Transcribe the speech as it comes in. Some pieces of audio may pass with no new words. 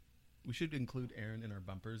We should include Aaron in our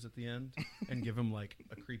bumpers at the end and give him like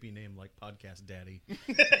a creepy name like Podcast Daddy. It's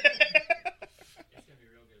gonna be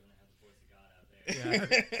real good when I have the voice of God out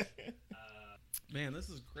there. Yeah. Man, this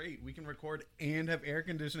is great. We can record and have air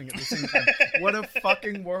conditioning at the same time. What a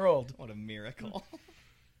fucking world. What a miracle.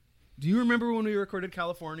 Do you remember when we recorded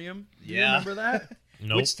Californium? Do you Yeah. remember that?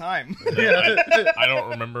 Nope. Which time? I don't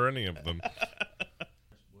remember any of them.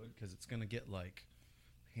 Because it's going to get like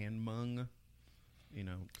hand mung, you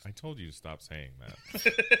know. I told you to stop saying that.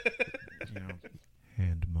 You know,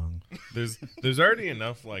 hand mung. There's already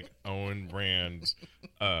enough like Owen Brand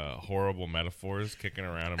horrible metaphors kicking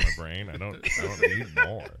around in my brain. I don't need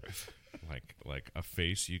more. Like a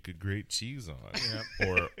face you could grate cheese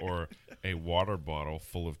on, or a water bottle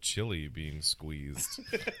full of chili being squeezed.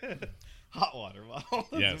 Hot water bottle.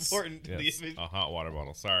 That's important to the image. A hot water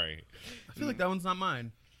bottle. Sorry, I feel like that one's not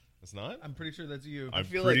mine. it's not. I'm pretty sure that's you. I'm I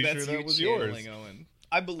feel pretty like that's sure that you was yours. channeling Owen.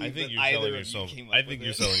 I believe I think that you're either selling of yourself. you came up I think with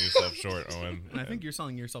you're it. selling yourself short, Owen. And I think you're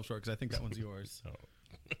selling yourself short because I think that one's yours.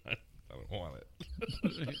 I don't want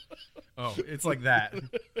it. Oh, it's like that.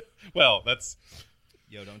 Well, that's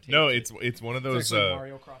Yo, don't take no. it. It's one of It's those. actually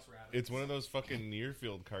Mario Cross Rabbit. It's one of those fucking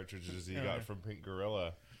Nearfield cartridges he got from Pink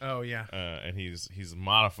Gorilla, Oh, yeah. and he's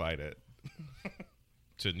modified it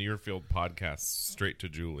to Nearfield podcasts straight to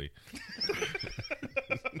Julie.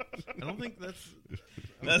 I don't think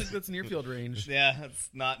that's near field range. Yeah, that's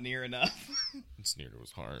not near enough. It's near to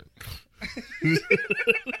his heart.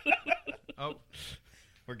 Oh,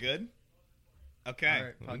 We're good? Okay. all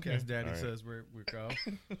right. Podcast Daddy all right. says we're go.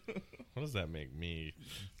 What does that make me?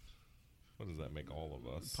 What does that make all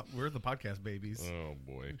of us? We're the podcast babies. Oh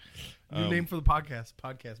boy. New name for the podcast,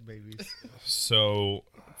 Podcast Babies. So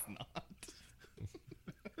It's not.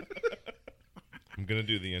 I'm gonna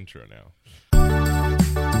do the intro now.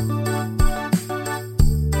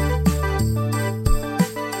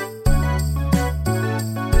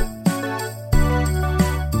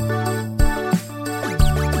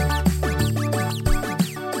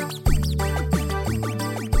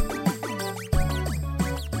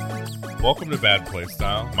 Welcome to Bad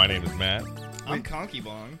Playstyle. My name is Matt. I'm Conky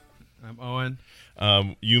Bong. I'm Owen.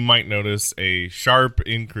 You might notice a sharp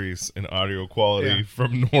increase in audio quality Yeah.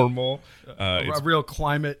 from normal. A It's real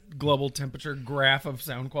climate global temperature graph of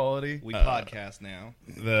sound quality. We podcast now.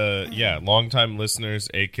 longtime listeners,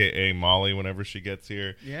 aka Molly, whenever she gets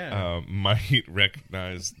here, Yeah. might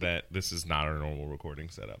recognize that this is not our normal recording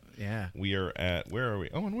setup. Yeah. We are at where are we?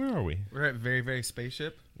 Owen, where are we? We're at Very Very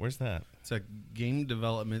Spaceship. Where's that? It's a game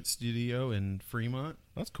development studio in Fremont.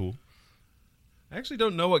 That's cool. I actually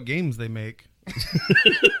don't know what games they make.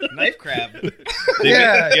 Knife crab.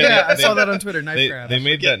 I saw that on Twitter. Knife Crab. They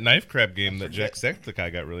made that knife crab game that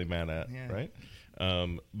Jacksepticeye got really mad at, Yeah. right?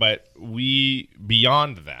 But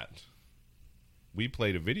beyond that, we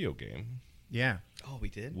played a video game. Yeah, Oh, we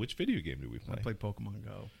did? Which video game did we I play? played Pokemon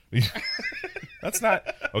Go. That's not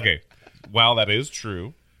okay. While that is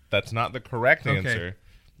true, that's not the correct Okay. answer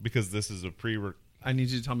because this is a I need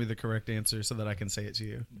you to tell me the correct answer so that I can say it to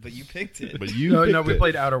you. But you picked it. But you No, picked we it.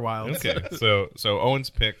 played Outer Wilds. Okay, so Owen's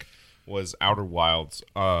pick was Outer Wilds.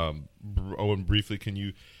 Owen, briefly,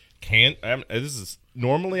 this is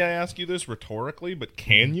normally I ask you this rhetorically, but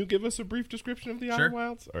can you give us a brief description of the Outer Sure.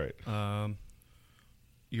 Wilds? All right.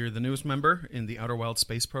 You're the newest member in the Outer Wilds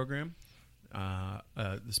space program.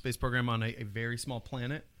 The space program on a very small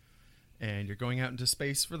planet, and you're going out into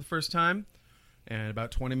space for the first time. And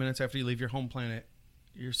about 20 minutes after you leave your home planet,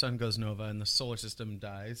 your sun goes nova and the solar system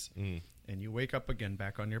dies. And you wake up again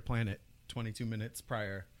back on your planet 22 minutes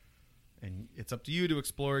prior. And it's up to you to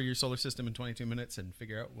explore your solar system in 22 minutes and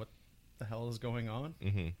figure out what the hell is going on.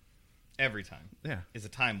 Mm-hmm. Every time. Yeah. Is a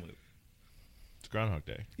time loop. It's Groundhog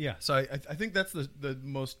Day. Yeah. So I think that's the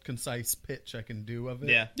most concise pitch I can do of it.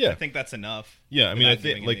 Yeah. Yeah. I think that's enough. Yeah, I mean, I without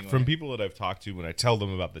think giving like anything from away. people that I've talked to, when I tell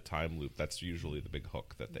them about the time loop, that's usually the big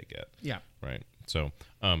hook that they get. Yeah. Right. So,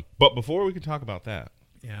 but before we can talk about that,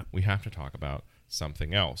 Yeah. we have to talk about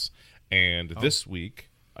something else. And this week,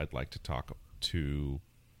 I'd like to talk to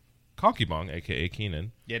Conky Bong, a.k.a.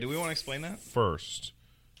 Keenan, Yeah, do we want to explain that? first.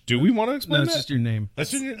 Do we want to explain No, that? it's just your name.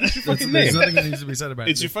 That's your fucking There's name. nothing that needs to be said about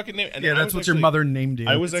it. It's your fucking name. And Yeah, I that's was what your actually- mother named you.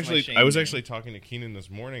 I was That's my actually shame I was name. actually talking to Keenan this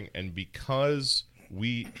morning, and because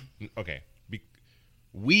we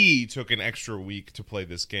took an extra week to play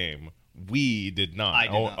this game. We did not. I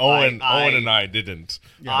did not. Owen I- and I didn't.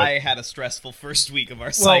 I had a stressful first week of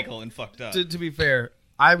our cycle and fucked up. To be fair,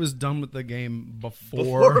 I was done with the game before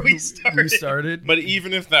Before we started. But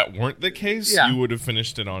even if that weren't the case, Yeah. you would have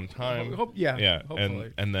finished it on time. Yeah,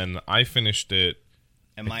 hopefully. and then I finished it.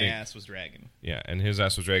 and my think- ass was dragging. Yeah, and his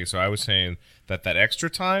ass was dragging. So I was saying that extra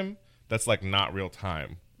time, that's like not real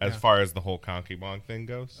time. as far as the whole Conky Bong thing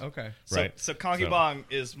goes. Okay. Right. So Conky Bong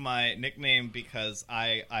is my nickname because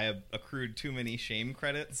I have accrued too many shame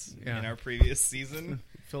credits in our previous season.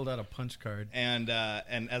 Filled out a punch card. And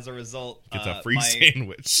as a result, Gets a free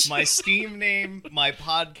sandwich. My Steam name, my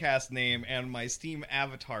podcast name, and my Steam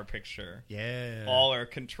avatar picture, all are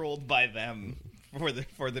controlled by them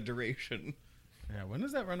for the duration. Yeah, when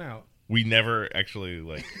does that run out? We never actually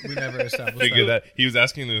we never established figured that. He was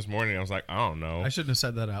asking me this morning. I was like, I don't know. I shouldn't have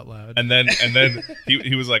said that out loud. And then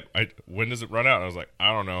he was like, when does it run out? And I was like,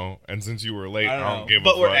 I don't know. And since you were late, I don't give a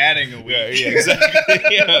fuck. But we're adding a week. Yeah,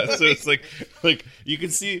 exactly. Yeah. So it's like you can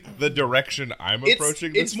see the direction I'm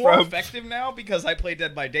approaching this It's more from. effective now because I play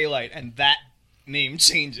Dead by Daylight, and that name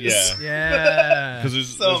changes. Yeah.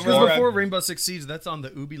 Because before Rainbow Six Siege, that's on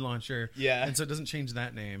the Ubi launcher. Yeah. And so it doesn't change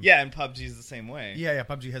that name. Yeah, and PUBG's the same way. Yeah,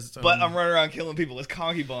 PUBG has its own. But I'm running around killing people as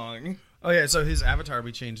Conky Bong. Oh yeah, so his avatar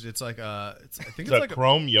we changed. It's like I think it's like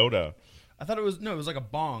Chrome Yoda. I thought it was like a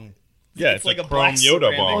bong. Yeah, it's like a Chrome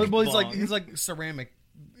Yoda bong. Well, he's like ceramic.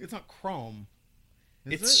 It's not chrome.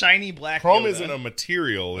 It's shiny black. Chrome Yoda. Isn't a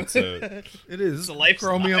material. It's a. It is. It's a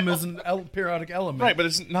lifestyle. Chromium is an periodic element. Right,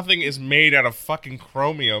 but nothing is made out of fucking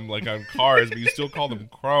chromium like on cars, but you still call them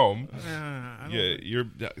chrome. You're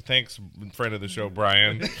thanks, friend of the show,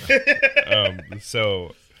 Brian.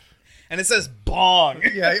 And it says bong.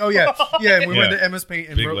 Yeah. Oh yeah. Yeah. And we went to MS Paint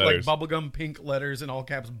and Big wrote letters. like bubblegum pink letters in all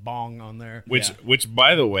caps bong on there. Which,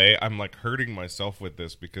 by the way, I'm like hurting myself with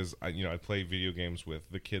this because I play video games with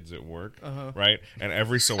the kids at work, right? And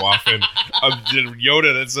every so often, a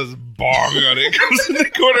Yoda that says bong on it comes in the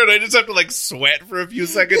corner, and I just have to like sweat for a few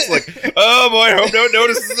seconds, like, oh boy, I hope no one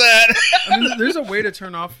notices that. I mean, there's a way to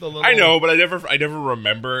turn off the little. I know, but I never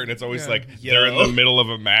remember, and it's always like they're in the middle of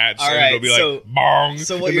a match, all and right, it'll be like bong.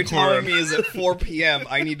 So what you're telling me is at 4 p.m.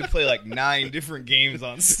 I need to play like 9 different games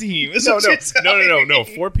on Steam. No.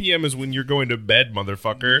 4 p.m. is when you're going to bed,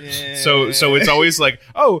 motherfucker. Yeah. So it's always like,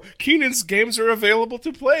 oh, Keenan's games are available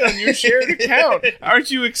to play on your shared account. Aren't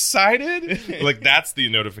you excited? Like that's the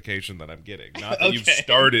notification that I'm getting. Not that you've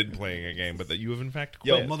started playing a game, but that you have in fact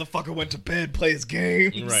quit. Yo, motherfucker went to bed, play his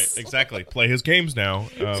games. Right, exactly. Play his games now.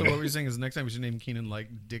 So what we're saying is next time we should name Keenan like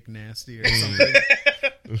Dick Nasty or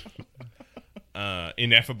something.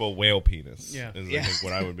 Ineffable whale penis. Yeah. Is I think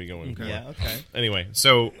what I would be going for. Yeah, okay. Anyway,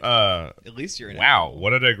 so at least you're in wow,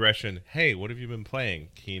 what a digression. Hey, what have you been playing,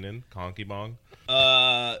 Keenan? Conky Bong?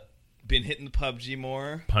 Been hitting the PUBG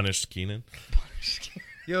more. Punished Keenan.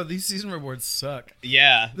 Yo, these season rewards suck.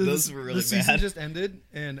 Yeah, those were really the season bad. just ended,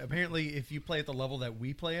 and apparently if you play at the level that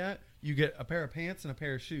we play at, you get a pair of pants and a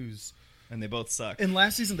pair of shoes. And they both suck. And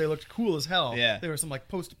last season they looked cool as hell. Yeah. There were some like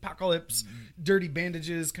post-apocalypse, dirty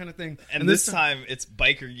bandages kind of thing. And this time it's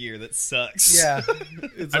biker gear that sucks. Yeah.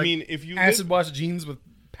 It's I mean, if you acid wash jeans with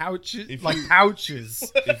pouches, pouches.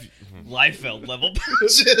 Liefeld level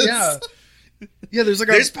pouches. Yeah. Yeah,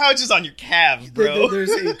 there's pouches on your calves, bro.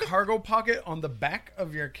 There's a cargo pocket on the back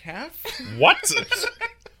of your calf. What?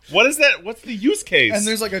 What is that? What's the use case? And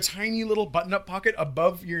there's like a tiny little button-up pocket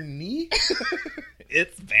above your knee.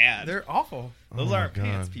 It's bad. They're awful. Those aren't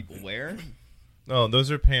pants people wear. No, those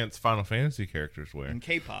are pants Final Fantasy characters wear. And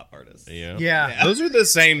K-pop artists. Yeah. Those are the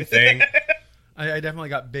same thing. I definitely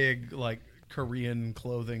got big like Korean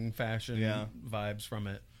clothing fashion vibes from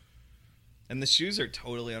it. And the shoes are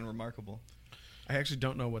totally unremarkable. I actually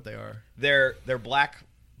don't know what they are. They're black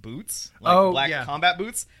boots, black yeah. combat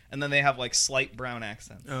boots, and then they have like slight brown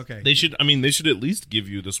accents. Okay. They should at least give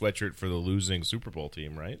you the sweatshirt for the losing Super Bowl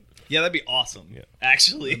team, right? Yeah, that'd be awesome. Yeah.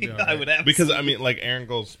 Actually, right. I would have Because I mean, like Aaron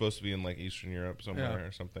Gold's supposed to be in like Eastern Europe somewhere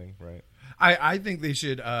or something, right? I think they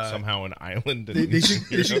should Somehow an island. They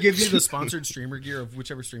should give you the sponsored streamer gear of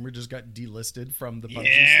whichever streamer just got delisted from the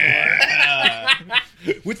PUBG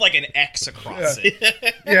store. with like an X across it.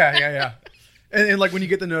 Yeah. And like when you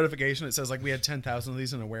get the notification, it says like we had 10,000 of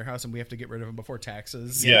these in a warehouse and we have to get rid of them before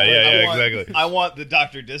taxes. Yeah, exactly. I want the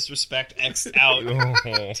Dr. Disrespect X'd out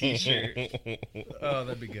t-shirt. Oh,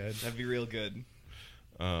 that'd be good. That'd be real good.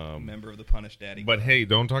 Member of the Punish Daddy. But hey,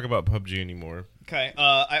 don't talk about PUBG anymore. Okay.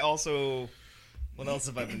 I also... What else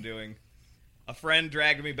have I been doing? A friend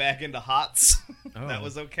dragged me back into HOTS. Oh. That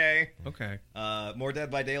was okay. Okay. More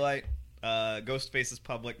Dead by Daylight. Ghostface is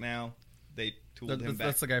public now. They tooled him back.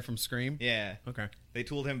 That's the guy from Scream? Yeah. Okay. They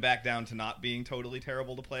tooled him back down to not being totally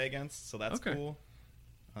terrible to play against, so that's cool.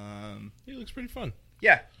 He looks pretty fun.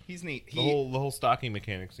 Yeah, he's neat. The whole stalking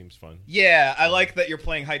mechanic seems fun. Yeah, I like that you're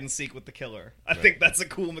playing hide and seek with the killer. I think that's a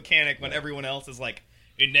cool mechanic when everyone else is like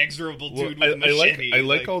inexorable dude with a machete. I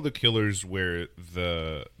like all the killers where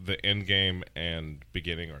the end game and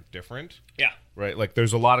beginning are different. Yeah. right? Like,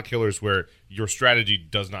 there's a lot of killers where your strategy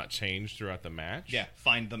does not change throughout the match. Yeah,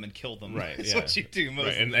 find them and kill them. Right, That's yeah. what you do most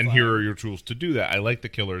Right, of the and time. here are your tools to do that. I like the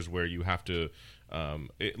killers where you have to,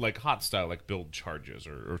 like hot style, like build charges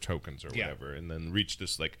or tokens or Yeah. whatever, and then reach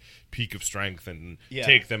this like peak of strength and Yeah.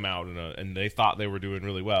 take them out. And they thought they were doing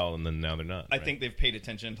really well, and then now they're not. I right? think they've paid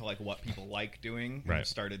attention to like what people like doing Right. and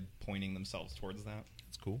started pointing themselves towards that.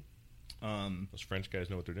 it's cool. Um, Those French guys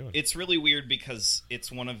know what they're doing. it's really weird because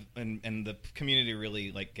it's one of and the community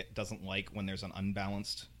really doesn't like when there's an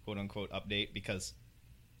unbalanced quote unquote update, because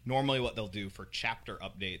normally what they'll do for chapter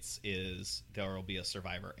updates is there will be a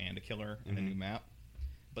survivor and a killer in a new map,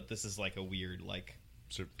 but this is like a weird like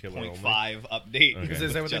So killer only. 0.5 update. Okay.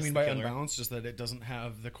 Is that what they Just mean the by killer. unbalanced? Just that it doesn't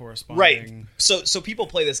have the corresponding. Right. So people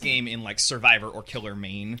play this game in like survivor or killer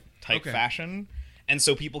main type Okay. fashion, and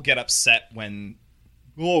so people get upset when.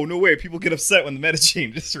 Oh no way! People get upset when the meta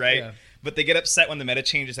changes, right? Yeah. But they get upset when the meta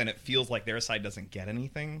changes and it feels like their side doesn't get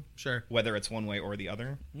anything, Sure. whether it's one way or the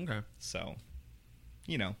other. Okay. So,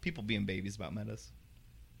 people being babies about metas.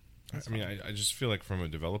 I mean, I just feel like from a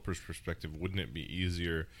developer's perspective, wouldn't it be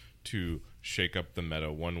easier to shake up the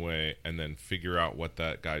meta one way and then figure out what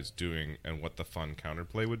that guy's doing and what the fun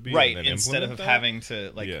counterplay would be? Right. And then Instead of implement that? having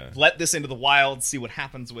to Yeah. let this into the wild, see what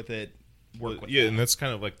happens with it, work with yeah, that. and that's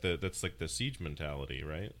kind of like the siege mentality,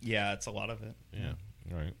 right? Yeah, it's a lot of it. Yeah.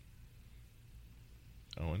 Right.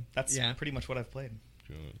 Owen, That's Yeah. pretty much what I've played.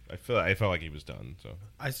 I felt like he was done. So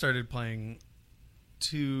I started playing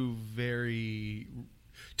two very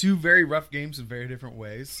rough games in very different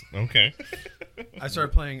ways. okay, I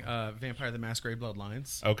started playing Vampire the Masquerade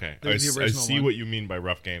Bloodlines. okay. There's the I original see one. what you mean by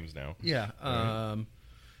rough games now. Yeah.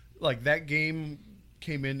 Like that game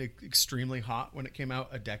came in extremely hot when it came out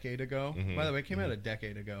a decade ago. Mhm. By the way, it came out a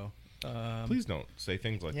decade ago. Please don't say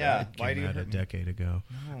things like Yeah. that. Why do you a hurt me? decade ago.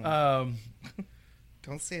 No.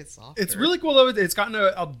 Don't say it softer. It's really cool though. It's gotten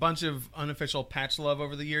a bunch of unofficial patch love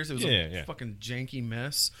over the years. It was Yeah, a yeah. fucking janky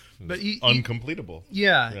mess. But Uncompletable.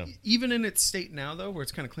 yeah, even in its state now though, where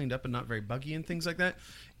it's kind of cleaned up and not very buggy and things like that,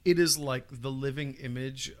 it is like the living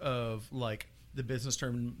image of like the business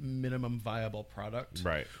term minimum viable product.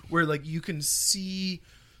 Right. Where like you can see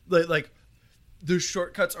like the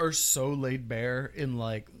shortcuts are so laid bare in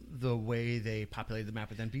like the way they populate the map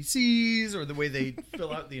with NPCs or the way they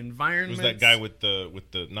fill out the It environment. was that guy with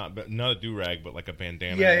the not a do-rag but like a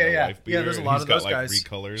bandana Yeah, and a yeah. wife Yeah, beater, there's a and lot he's of got, those like, guys. 3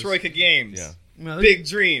 colors. Troika Games. Yeah. Well, Big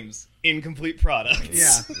dreams, incomplete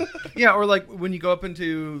products. Yeah, yeah, or like when you go up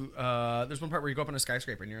into there's one part where you go up in a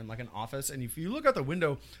skyscraper and you're in like an office, and if you look out the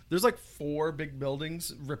window, there's like 4 big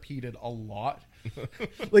buildings repeated a lot.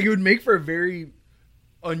 Like it would make for a very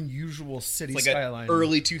unusual city It's like skyline. an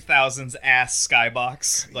early 2000s ass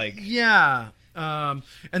skybox. Like, Yeah, and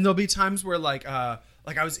there'll be times where like I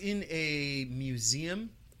was in a museum,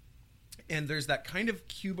 and there's that kind of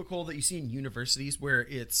cubicle that you see in universities where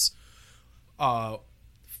it's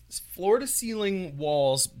floor to ceiling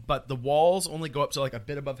walls, but the walls only go up to like a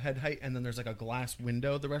bit above head height, and then there's like a glass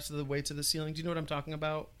window the rest of the way to the ceiling. Do you know what I'm talking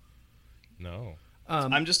about? No.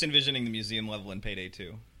 I'm just envisioning the museum level in Payday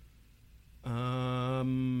 2,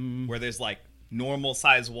 where there's like normal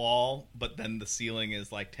size wall, but then the ceiling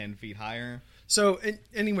is like 10 feet higher. So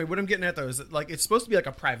anyway, what I'm getting at though is that like it's supposed to be like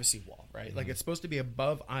a privacy wall, right? Like it's supposed to be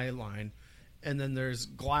above eye line, and then there's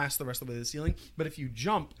glass the rest of the way to the ceiling. But if you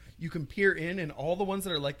jump, you can peer in, and all the ones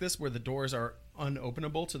that are like this, where the doors are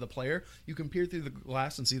unopenable to the player, you can peer through the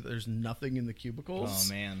glass and see that there's nothing in the cubicles.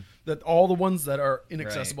 Oh man. That all the ones that are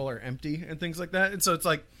inaccessible are empty and things like that. And so it's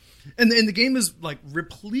like, and the game is like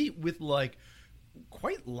replete with like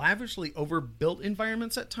quite lavishly overbuilt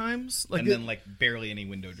environments at times. Like And then like barely any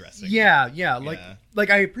window dressing. yeah, Yeah. like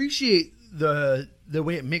I appreciate the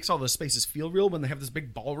way it makes all the spaces feel real when they have this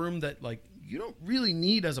big ballroom that like you don't really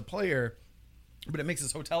need as a player, but it makes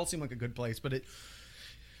this hotel seem like a good place. But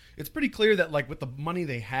it's pretty clear that like with the money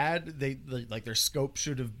they had, they like their scope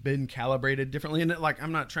should have been calibrated differently. And like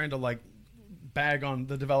I'm not trying to like bag on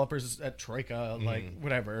the developers at Troika, like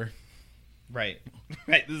whatever. Right.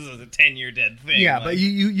 Right. This is a 10-year dead thing. Yeah, like, but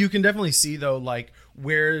you can definitely see though like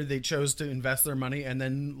where they chose to invest their money, and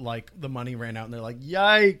then like the money ran out, and they're like,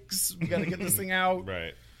 "Yikes, we got to get this thing out."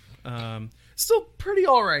 Right. Still pretty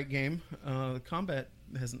all right game. The combat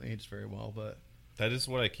hasn't aged very well, but That is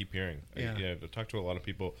what I keep hearing. Yeah. I've talked to a lot of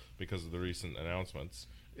people because of the recent announcements.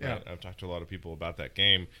 Yeah. Right? I've talked to a lot of people about that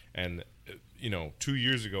game, and 2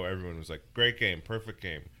 years ago, everyone was like, "Great game, perfect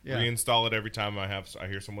game." Yeah. Reinstall it every time I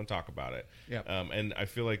hear someone talk about it. Yeah. And I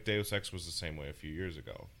feel like Deus Ex was the same way a few years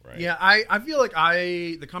ago, right? yeah, I feel like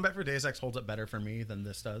the combat for Deus Ex holds up better for me than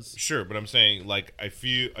this does. Sure, but I'm saying like I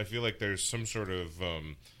feel like there's some sort of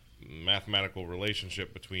mathematical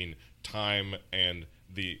relationship between time and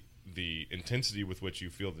the intensity with which you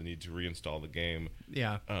feel the need to reinstall the game.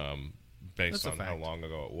 Yeah. Based That's a on how fact. long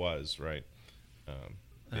ago it was, right?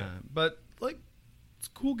 Yeah. But like, it's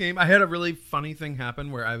a cool game. I had a really funny thing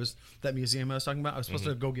happen where that museum I was talking about. I was supposed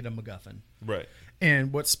to go get a MacGuffin. Right.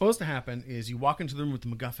 And what's supposed to happen is you walk into the room with the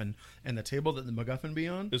MacGuffin, and the table that the MacGuffin be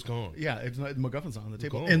on, It's gone. yeah, it's not, the MacGuffin's on the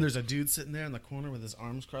table, gone. and there's a dude sitting there in the corner with his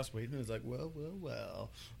arms crossed, waiting. He's like,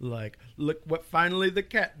 well, like, look what finally the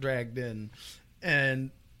cat dragged in.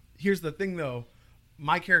 And here's the thing, though.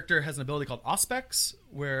 My character has an ability called Auspex,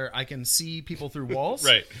 where I can see people through walls.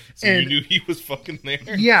 Right. So And- you knew he was fucking there.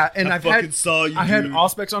 Yeah, and I I've fucking had saw you, I had dude.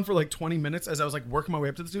 Auspex on for like 20 minutes as I was like working my way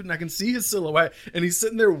up to the dude, and I can see his silhouette, and he's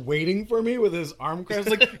sitting there waiting for me with his arm crossed,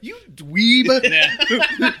 like, you dweeb,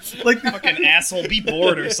 like, Fucking asshole, be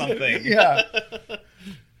bored or something. yeah,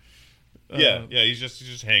 Yeah. He's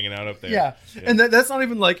just hanging out up there. yeah, and that's not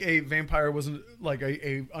even like a vampire wasn't like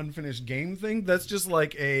a unfinished game thing. That's just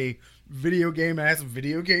like a video game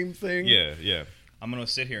thing. Yeah. I'm gonna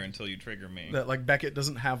sit here until you trigger me. That like Beckett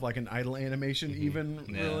doesn't have like an idle animation even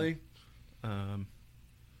Yeah. really.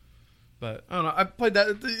 But I don't know. I played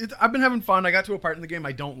that. I've been having fun. I got to a part in the game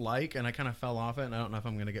I don't like, and I kind of fell off it. And I don't know if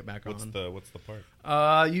I'm going to get back What's on. the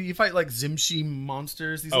part? You fight like Zimshi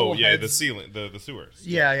monsters. These Oh little yeah, heads. the ceiling, the sewers.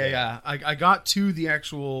 Yeah. I got to the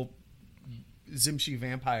actual Zimshi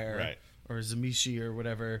vampire, Right. or Zimishi or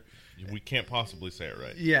whatever. We can't possibly say it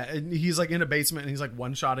right. Yeah, and he's like in a basement, and he's like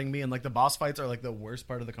one-shotting me, and like the boss fights are like the worst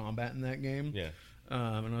part of the combat in that game. Yeah.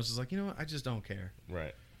 And I was just like, you know what? I just don't care.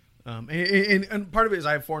 Right. And part of it is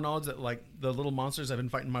I have foreknowledge that like the little monsters I've been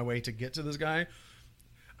fighting my way to get to this guy.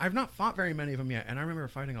 I've not fought very many of them yet, and I remember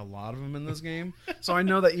fighting a lot of them in this game. So I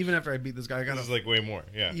know that even after I beat this guy, I This gotta is like way more.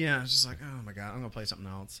 Yeah. yeah, it's just like, oh my god, I'm gonna play something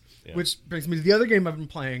else. Yeah. Which brings me to the other game I've been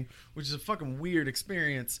playing, which is a fucking weird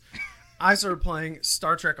experience. I started playing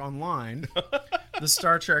Star Trek Online, the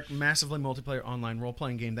Star Trek massively multiplayer online role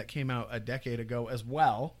playing game that came out a decade ago as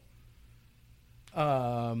well.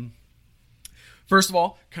 First of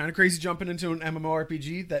all, kind of crazy jumping into an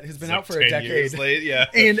MMORPG that has been It's out like for a 10 years decade, late, yeah.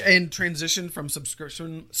 and transitioned from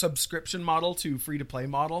subscription model to free to play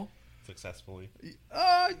model. Successfully,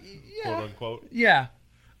 Yeah, quote unquote. yeah.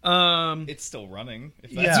 It's still running,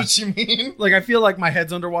 if Yeah. that's what you mean. Like I feel like my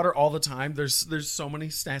head's underwater all the time. There's so many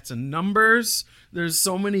stats and numbers. There's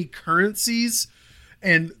so many currencies,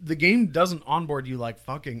 and the game doesn't onboard you like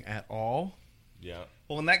fucking at all. Yeah.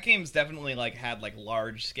 Well, and that game's definitely like had like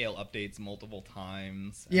large scale updates multiple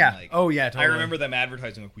times. And, Yeah. Like, Oh yeah. Totally. I remember them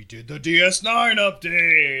advertising like we did the DS9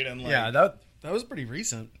 update and like Yeah, that was pretty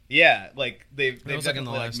recent. yeah, like they've was, like, in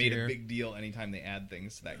the definitely last made year. a big deal anytime they add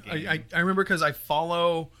things to that game. I remember because I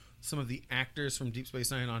follow some of the actors from Deep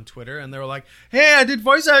Space Nine on Twitter, and they were like, "Hey, I did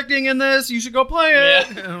voice acting in this. You should go play it."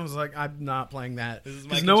 Yeah. And I was like, "I'm not playing that." This is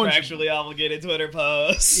my 'Cause no one should- contractually obligated Twitter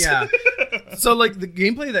post. Yeah. So like the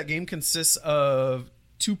gameplay of that game consists of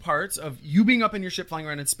two parts of you being up in your ship flying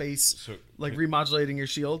around in space, So- like remodulating your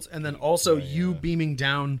shields, and then also Right, you yeah. beaming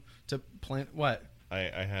down to plant what? I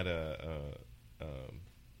had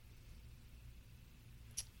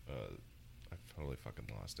I totally fucking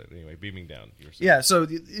lost it. Anyway, beaming down. You were saying. Yeah, so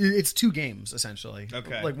it's two games essentially.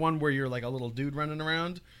 Okay. Like one where you're like a little dude running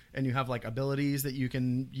around and you have like abilities that you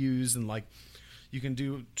can use and like you can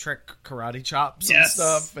do trick karate chops and Yes.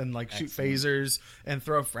 stuff and like shoot Excellent. phasers and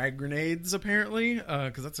throw frag grenades apparently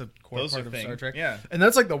because that's a core Those part are of thing. Star Trek. Yeah. And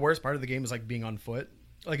that's like the worst part of the game is like being on foot.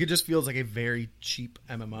 Like it just feels like a very cheap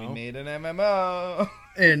MMO. We made an MMO.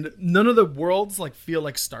 And none of the worlds like feel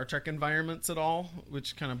like Star Trek environments at all,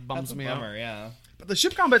 which kind of bums That's a me bummer, out. yeah. But the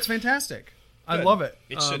ship combat's fantastic. I Good. love it.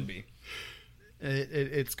 It should be.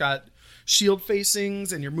 It's got shield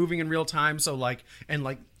facings, and you're moving in real time. So like, and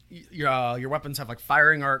like your weapons have like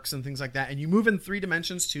firing arcs and things like that. And you move in 3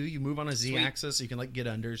 dimensions too. You move on a Z axis, so you can like get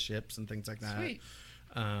under ships and things like that. Sweet.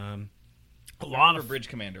 A lot of Bridge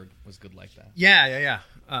Commander was good like that. yeah.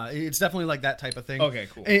 It's definitely like that type of thing. Okay,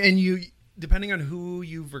 cool. And you, depending on who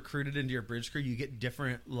you've recruited into your bridge crew, you get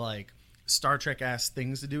different like Star Trek ass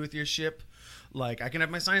things to do with your ship. Like I can have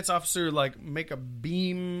my science officer like make a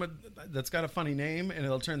beam that's got a funny name and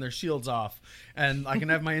it'll turn their shields off, and I can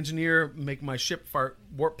have my engineer make my ship fart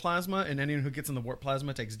warp plasma, and anyone who gets in the warp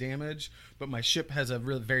plasma takes damage. But my ship has a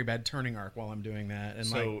really very bad turning arc while I'm doing that. And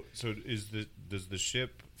So does the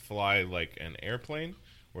ship fly like an airplane,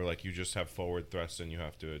 where like you just have forward thrust and you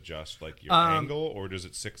have to adjust like your angle, or does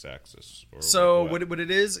it 6-axis? Or So what? what it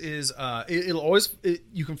is it'll always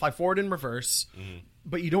you can fly forward and reverse,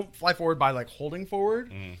 but you don't fly forward by like holding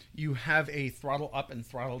forward. You have a throttle up and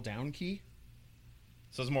throttle down key.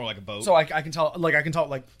 So it's more like a boat. So I can tell it like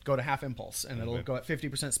go to half impulse, and it'll Okay. go at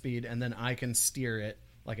 50% speed, and then I can steer it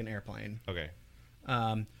like an airplane. Okay.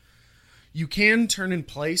 You can turn in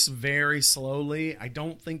place very slowly. I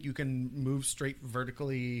don't think you can move straight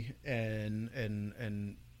vertically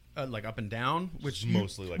and like up and down, which It's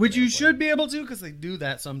mostly like which an you airplane. should be able to because they do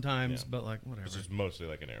that sometimes. Yeah. But like whatever. It's just mostly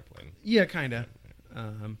like an airplane. Yeah, kind of.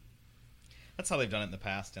 That's how they've done it in the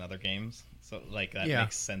past in other games. So like that Yeah.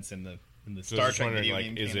 makes sense in the So Star I was just Trek wondering, video like,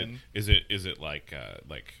 game is canon. it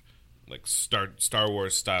like Star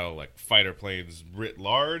Wars style like fighter planes writ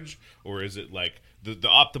large, or is it like the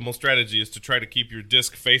optimal strategy is to try to keep your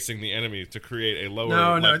disc facing the enemy to create a lower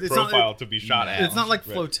No, like, it's not- profile to be shot at? It's not like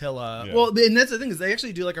Right. flotilla. Yeah. Well, and that's the thing is they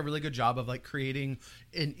actually do like a really good job of like creating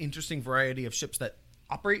an interesting variety of ships that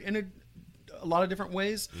operate in a lot of different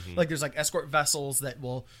ways. Like there's like escort vessels that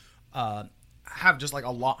will have just like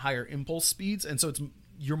a lot higher impulse speeds, and so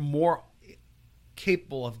you're more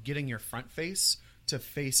capable of getting your front face to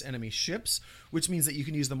face enemy ships, which means that you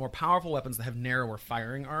can use the more powerful weapons that have narrower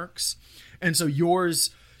firing arcs. And so your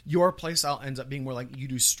playstyle ends up being more like you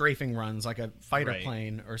do strafing runs like a fighter Right.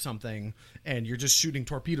 plane or something, and you're just shooting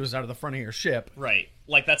torpedoes out of the front of your ship. Right.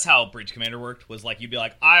 Like that's how Bridge Commander worked, was like you'd be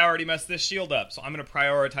like, I already messed this shield up, so I'm going to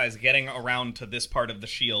prioritize getting around to this part of the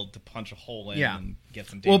shield to punch a hole in Yeah. and get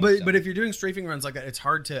some Well, damage but done. if you're doing strafing runs like that, it's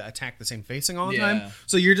hard to attack the same facing all the Yeah. time.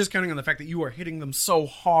 So you're just counting on the fact that you are hitting them so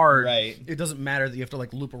hard. Right. It doesn't matter that you have to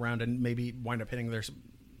like loop around and maybe wind up hitting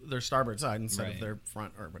their starboard side instead of Right. their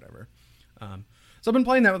front or whatever. So I've been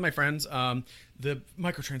playing that with my friends. The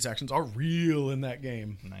microtransactions are real in that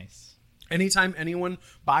game. Nice. Anytime anyone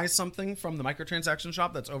buys something from the microtransaction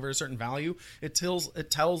shop that's over a certain value, it tells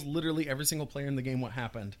literally every single player in the game what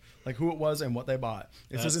happened, like who it was and what they bought.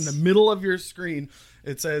 It says in the middle of your screen,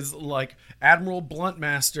 it says like Admiral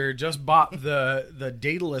Bluntmaster just bought the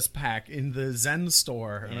Daedalus pack in the Zen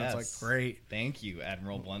store, and it's like Yes. great. Thank you,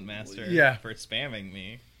 Admiral Bluntmaster, Yeah. for spamming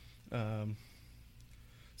me.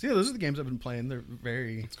 So yeah, those are the games I've been playing. They're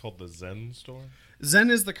very It's called the Zen store. Zen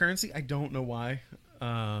is the currency. I don't know why.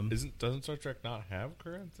 Doesn't Star Trek not have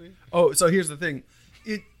currency? Oh, so here's the thing.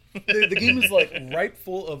 The game is like ripe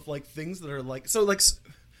full of like things that are like so like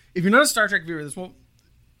if you're not a Star Trek viewer, this won't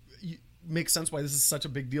make sense why this is such a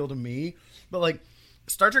big deal to me. But like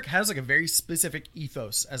Star Trek has like a very specific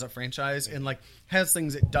ethos as a franchise and like has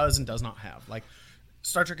things it does and does not have. Like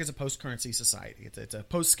Star Trek is a post-currency society. It's a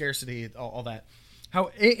post-scarcity, all that. How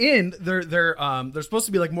and they're supposed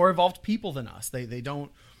to be like more evolved people than us. They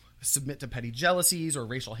don't submit to petty jealousies or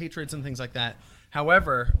racial hatreds and things like that.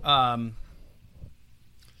 However,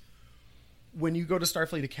 when you go to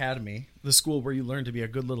Starfleet Academy, the school where you learn to be a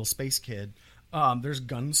good little space kid, there's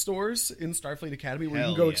gun stores in Starfleet Academy where you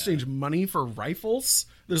Hell can go yeah. exchange money for rifles.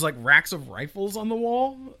 There's like racks of rifles on the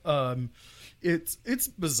wall. It's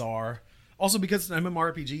bizarre. Also, because it's an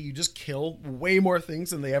MMORPG, you just kill way more things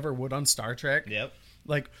than they ever would on Star Trek. Yep.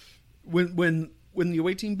 Like when the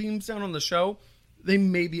away team beams down on the show, they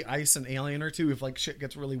maybe ice an alien or two if like shit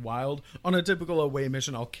gets really wild. On a typical away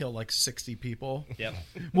mission, I'll kill like 60 people. Yep.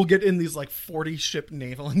 We'll get in these like 40 ship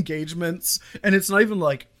naval engagements, and it's not even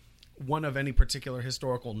like one of any particular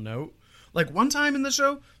historical note. Like one time in the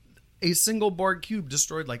show, a single Borg cube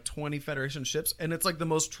destroyed like 20 Federation ships, and it's like the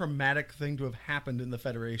most traumatic thing to have happened in the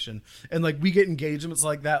Federation. And like we get engagements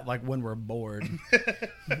like that like when we're bored.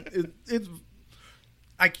 It's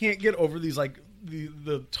I can't get over these like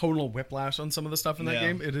the tonal whiplash on some of the stuff in that Yeah.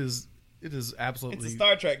 game. It is absolutely It's a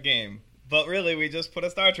Star Trek game, but really we just put a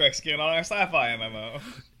Star Trek skin on our sci-fi MMO.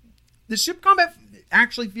 The ship combat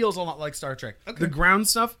actually feels a lot like Star Trek. The ground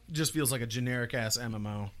stuff just feels like a generic ass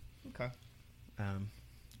MMO. Okay.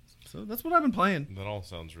 So that's what I've been playing. That all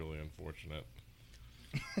sounds really unfortunate.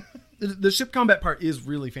 The ship combat part is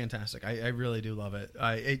really fantastic. I really do love it.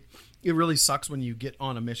 It really sucks when you get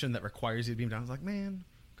on a mission that requires you to beam down. It's like, man,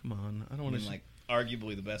 come on. I don't want to. Like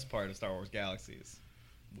arguably the best part of Star Wars Galaxies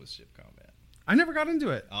was ship combat. I never got into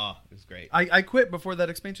it. Oh, it was great. I quit before that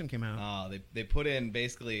expansion came out. Oh, they put in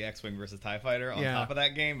basically X-Wing versus TIE Fighter on Yeah. top of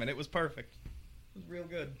that game, and it was perfect. It was real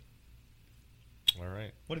good. All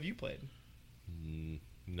right. What have you played?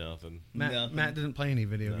 Nothing. Nothing. Matt didn't play any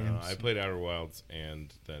video No, games. I played Outer Wilds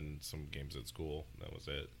and then some games at school. That was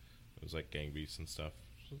it. It was like Gang Beasts and stuff.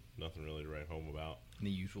 So nothing really to write home about. The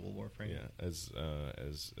usual Warframe. Yeah,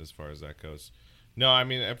 as far as that goes. No, I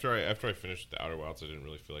mean after I finished the Outer Wilds, I didn't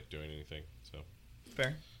really feel like doing anything. So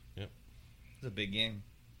Fair. Yep. It's a big game.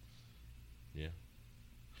 yeah,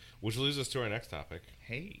 which leads us to our next topic.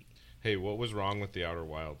 Hey. Hey, what was wrong with the Outer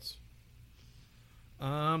Wilds?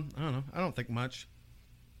 I don't know. I don't think much.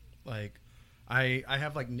 Like, I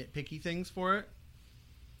have like nitpicky things for it.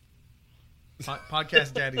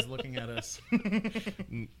 Podcast Daddy's looking at us.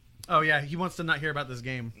 Oh yeah, he wants to not hear about this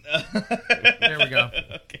game. There we go.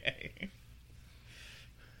 Okay.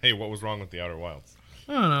 Hey, what was wrong with the Outer Wilds?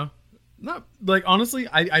 I don't know. Not like honestly,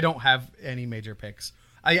 I don't have any major picks.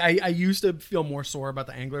 I used to feel more sore about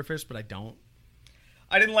the anglerfish, but I don't.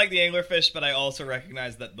 I didn't like the anglerfish, but I also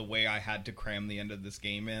recognize that the way I had to cram the end of this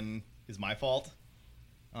game in is my fault.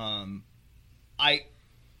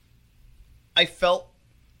 I felt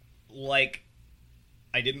like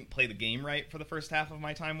I didn't play the game right for the first half of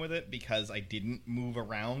my time with it because I didn't move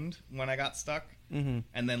around when I got stuck. Mm-hmm.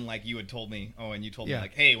 And then, like, you had told me, and you told Yeah. me,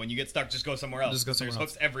 like, hey, when you get stuck, just go somewhere else. Just go somewhere There's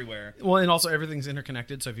else. hooks everywhere. Well, and also everything's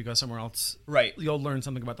interconnected, so if you go somewhere else, Right. you'll learn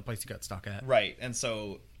something about the place you got stuck at. Right. And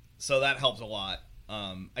so that helped a lot.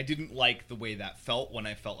 I didn't like the way that felt when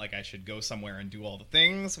I felt like I should go somewhere and do all the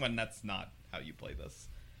things when that's not how you play this.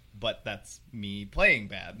 But that's me playing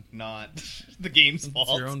bad, not the game's fault.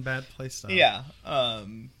 It's your own bad play style. Yeah.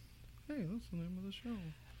 Hey, that's the name of the show.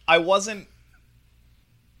 I wasn't.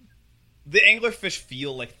 The anglerfish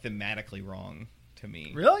feel like thematically wrong to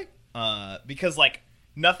me. Really? Because like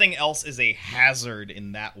nothing else is a hazard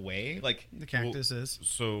in that way. Like The cactus is.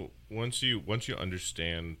 So once you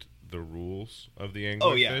understand the rules of the anglerfish,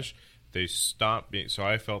 Oh, yeah. they stop being. So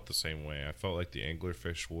I felt the same way. I felt like the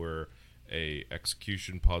anglerfish were a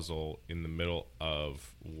execution puzzle in the middle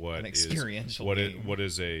of what An is experiential game. what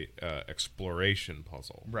is a exploration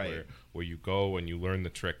puzzle, Right. Where you go and you learn the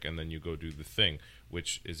trick and then you go do the thing,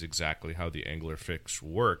 which is exactly how the anglerfish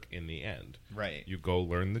work in the end. Right. You go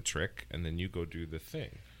learn the trick and then you go do the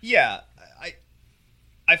thing. Yeah,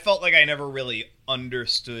 I felt like I never really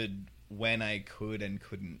understood when I could and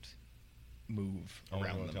couldn't move Oh, you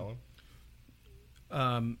around wanna them. tell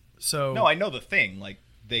him? So No, I know the thing. Like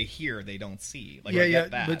they hear, they don't see. Like yeah, I yeah.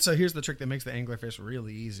 get that. But so here's the trick that makes the anglerfish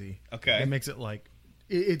really easy. Okay. It makes it like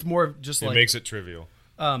it's more of just It like makes it trivial.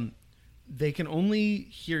 they can only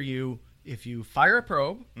hear you if you fire a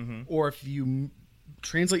probe or if you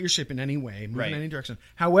translate your ship in any way, move Right. in any direction.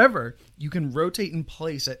 However, you can rotate in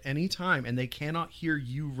place at any time, and they cannot hear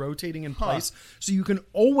you rotating in place. So you can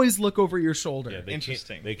always look over your shoulder. Yeah,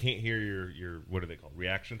 Interesting. They can't hear your what are they called?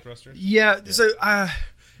 Reaction thrusters? Yeah. So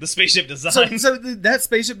the spaceship design. that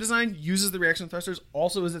spaceship design uses the reaction thrusters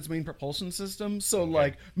also as its main propulsion system. So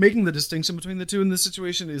like making the distinction between the two in this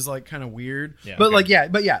situation is like kind of weird. Yeah. But Okay.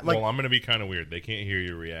 like Well, I'm going to be kind of weird. They can't hear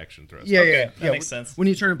your reaction thrusters. yeah, Okay, yeah, that yeah. makes sense. When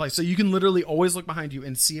you turn in place, so you can literally always look behind you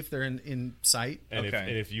and see if they're in sight. And,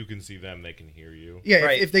 Okay. if you can see them, they can hear you. Yeah,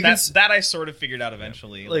 right. if they can that I sort of figured out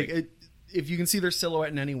eventually. if you can see their silhouette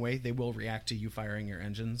in any way, they will react to you firing your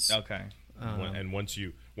engines. Okay. And once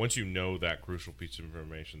you know that crucial piece of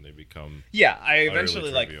information, they become Yeah, I Utterly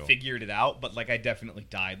eventually like trivial. figured it out, but like I definitely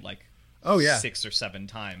died like Oh, yeah. 6 or 7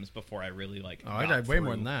 times before I really like. Oh, I got died way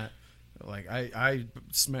more through. than that. Like I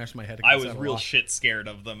smashed my head. I Against was that real rock. shit scared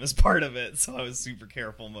of them as part of it, so I was super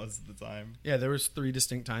careful most of the time. Yeah, there was 3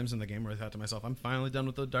 distinct times in the game where I thought to myself, "I'm finally done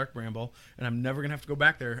with the Dark Bramble, and I'm never gonna have to go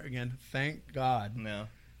back there again." Thank God. No,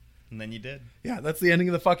 and then you did. Yeah, that's the ending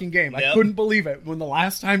of the fucking game. I Yep. couldn't believe it when the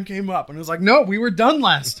last time came up, and it was like, "No, we were done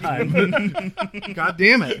last time." God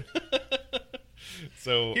damn it.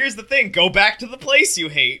 so Here's the thing: go back to the place you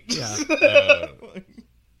hate. Yeah.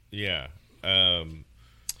 yeah.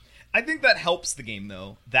 I think that helps the game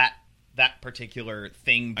though. That particular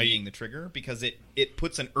thing being the trigger, because it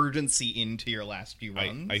puts an urgency into your last few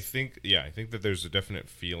runs. I think that there's a definite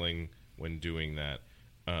feeling when doing that.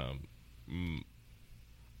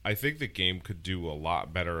 I think the game could do a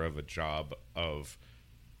lot better of a job of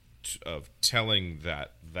telling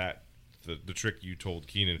that the trick you told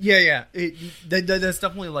Keenan. Yeah. That's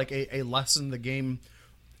definitely like a lesson in the game.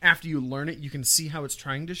 After you learn it, you can see how it's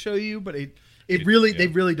trying to show you, but they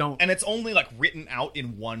really don't. and it's only like written out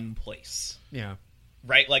in one place, Yeah.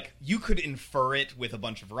 right? Like you could infer it with a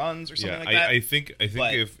bunch of runs or something Yeah, like that. I think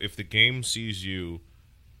But- if the game sees you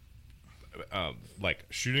like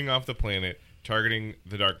shooting off the planet, targeting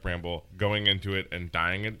the Dark Bramble, going into it and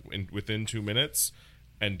dying within 2 minutes,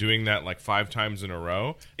 and doing that like 5 times in a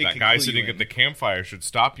row, It that could guy clue sitting you at in. the campfire should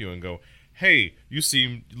stop you and go, "Hey, you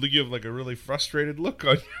have like a really frustrated look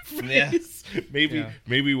on your Yeah. face.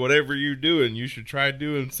 Maybe whatever you're doing, you should try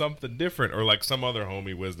doing something different," or like some other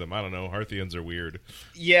homie wisdom. I don't know. Hearthians are weird.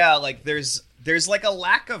 Yeah, like there's like a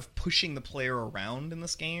lack of pushing the player around in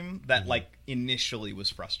this game that like initially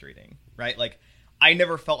was frustrating, right? Like I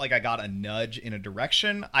never felt like I got a nudge in a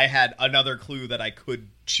direction. I had another clue that I could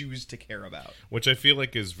choose to care about. Which I feel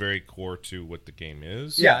like is very core to what the game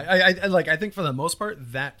is. Yeah, I think for the most part,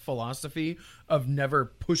 that philosophy of never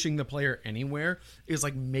pushing the player anywhere is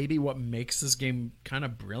like maybe what makes this game kind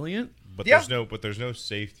of brilliant. But Yeah. there's no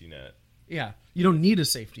safety net Yeah, you don't need a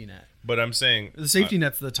safety net. But I'm saying The safety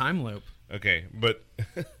net's the time loop. okay, but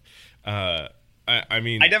I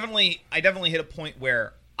mean, I definitely hit a point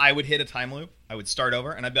where I would hit a time loop. I would start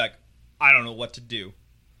over, and I'd be like, I don't know what to do.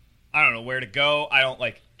 I don't know where to go. I don't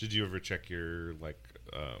like. did you ever check your I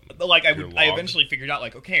your would. I log? eventually figured out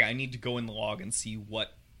like, okay, I need to go in the log and see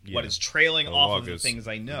what Yeah. is trailing The off log of the is- things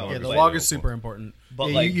I know. Yeah, the Like- log is super important. But,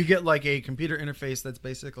 Yeah, like- you get like a computer interface that's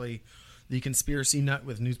basically the conspiracy nut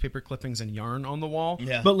with newspaper clippings and yarn on the wall.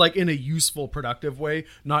 Yeah. But like in a useful, productive way,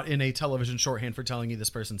 not in a television shorthand for telling you this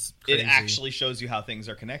person's crazy. It actually shows you how things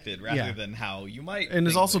are connected rather Yeah. than how you might. and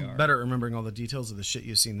is think also they are. better at remembering all the details of the shit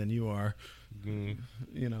you've seen than you are.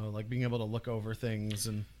 You know, like being able to look over things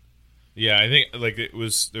and Yeah, I think like there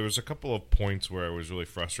was a couple of points where I was really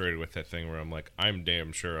frustrated with that thing where I'm like, I'm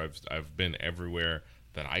damn sure I've been everywhere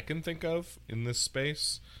that I can think of in this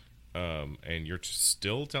space, and you're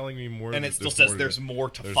still telling me more. And it still says there's more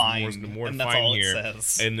to find, more to and that's find all it here.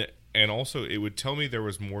 says. And also it would tell me there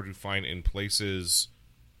was more to find in places.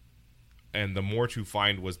 And the more to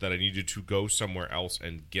find was that I needed to go somewhere else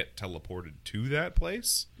and get teleported to that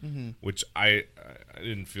place, which I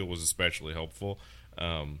didn't feel was especially helpful.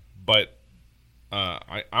 But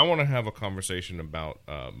I want to have a conversation about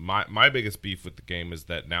my biggest beef with the game is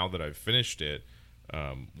that now that I've finished it,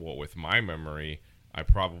 with my memory, I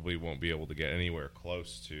probably won't be able to get anywhere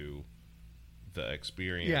close to the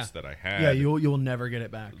experience that I had. yeah, you'll never get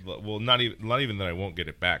it back. Well, not even that I won't get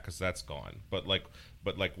it back because that's gone. But like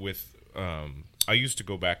with I used to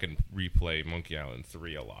go back and replay Monkey Island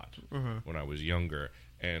 3 a lot when I was younger,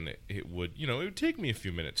 and it would take me a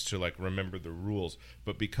few minutes to like remember the rules.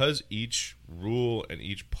 But because each rule and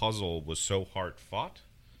each puzzle was so hard fought,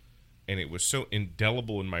 and it was so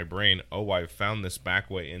indelible in my brain, I've found this back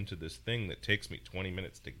way into this thing that takes me 20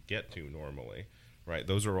 minutes to get to normally. Right,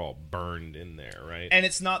 those are all burned in there, right? And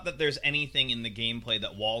it's not that there's anything in the gameplay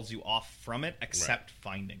that walls you off from it except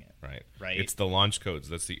finding it. Right. It's the launch codes.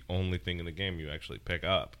 That's the only thing in the game you actually pick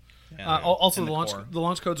up. Yeah. Also, And the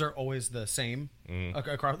launch codes are always the same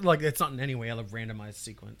across. Like it's not in any way a randomized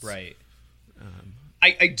sequence. Right.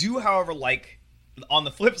 I do, however, like on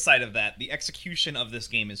the flip side of that, the execution of this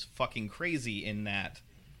game is fucking crazy in that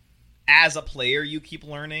as a player you keep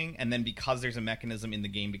learning, and then because there's a mechanism in the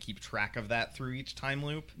game to keep track of that through each time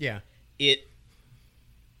loop, Yeah. it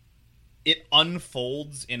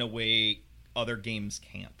unfolds in a way other games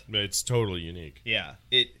can't. It's totally unique. Yeah.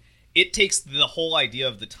 It takes the whole idea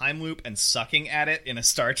of the time loop and sucking at it in a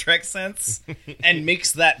Star Trek sense and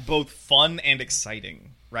makes that both fun and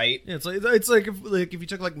exciting, right? Yeah, it's like if you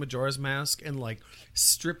took like Majora's Mask and like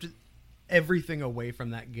stripped everything away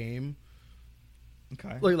from that game,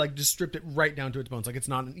 Okay. like just stripped it right down to its bones. Like it's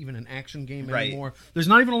not even an action game Right. anymore. There's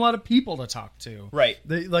not even a lot of people to talk to. Right.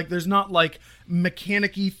 There's not like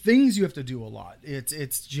mechanic-y things you have to do a lot.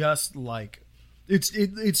 It's just like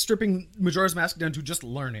it's stripping Majora's Mask down to just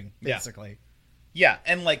learning Yeah. basically. Yeah,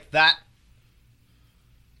 and like that,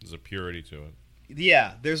 There's a purity to it.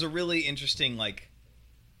 yeah, there's a really interesting, like,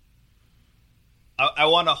 I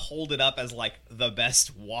want to hold it up as like the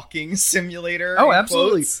best walking simulator. Oh, in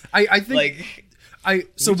absolutely. quotes. I think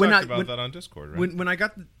Like, so we when talked I about when, that on Discord, right?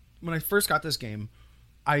 when I first got this game,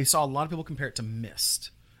 I saw a lot of people compare it to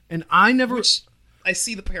Myst, and I never. which I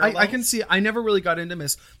see the parallels. I can see. I never really got into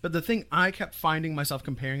Myst, but the thing I kept finding myself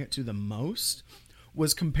comparing it to the most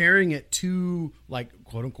was comparing it to like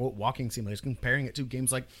quote unquote walking simulators, comparing it to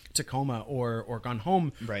games like Tacoma or Gone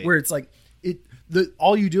Home, Right. where it's like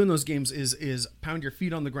all you do in those games is pound your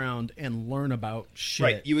feet on the ground and learn about shit.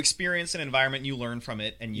 Right, you experience an environment, you learn from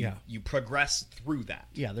it, and Yeah. you progress through that.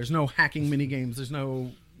 Yeah, there's no hacking mini games. There's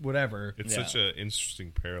no whatever. It's Yeah. such an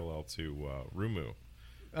interesting parallel to Rumu.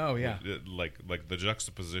 Oh yeah. Like the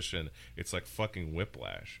juxtaposition. It's like fucking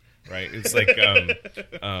Whiplash, right? It's like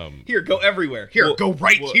Here, go everywhere. Here, go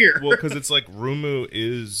right here. Well, because it's like Rumu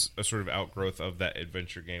is a sort of outgrowth of that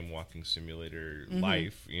adventure game walking simulator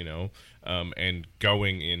life, and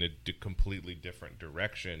going in a completely different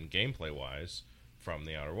direction gameplay wise from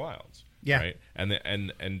the Outer Wilds. Yeah. Right.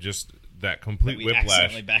 And just that complete we Whiplash.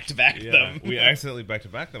 accidentally back-to-back them. We accidentally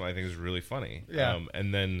back-to-back them. I think is really funny. Yeah.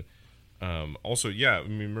 And then. Also, yeah. I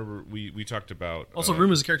mean, remember we talked about Also,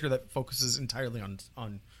 Room is a character that focuses entirely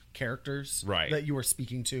on characters Right. that you are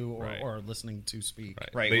speaking to or, Right. or listening to speak.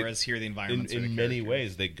 Right, They- whereas here the environments are the in many characters.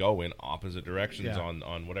 ways they go in opposite directions Yeah.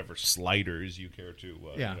 on whatever sliders you care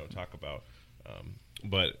to Yeah. talk about.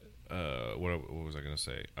 But what was I going to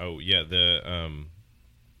say? Oh yeah, the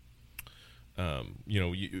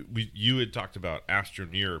you had talked about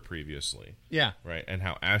Astroneer previously. Yeah. Right, and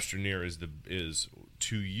how Astroneer is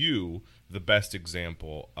to you the best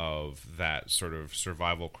example of that sort of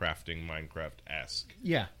survival crafting Minecraft-esque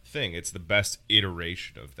Yeah. thing. It's the best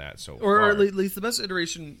iteration of that so Or far. at least the best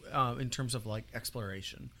iteration in terms of like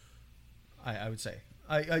exploration, I would say.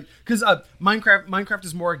 Because Minecraft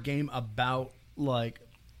is more a game about like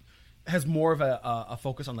has more of a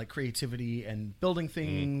focus on like creativity and building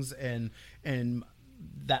things and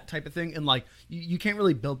that type of thing. And like you can't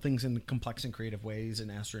really build things in complex and creative ways in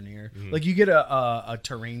Astroneer. Like you get a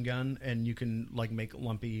terrain gun and you can like make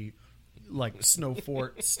lumpy like snow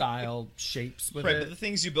fort style shapes with Right, it. but the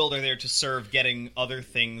things you build are there to serve getting other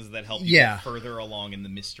things that help you Yeah. get further along in the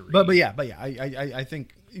mystery. But yeah, I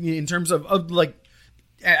think in terms of like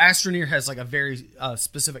Astroneer has like a very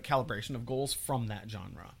specific calibration of goals from that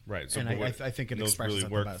genre, Right, so and but I think it those expresses really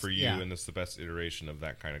it work the best. for you, Yeah. and it's the best iteration of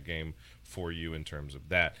that kind of game for you in terms of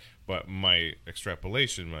that. But my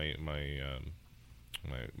extrapolation, my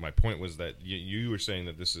point was that you were saying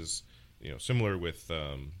that this is similar with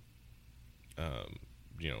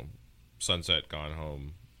Sunset, Gone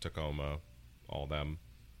Home, Tacoma, all them.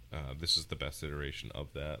 This is the best iteration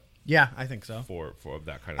of that Yeah, I think so. for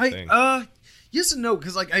that kind of thing. Yes and no,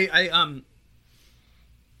 because like I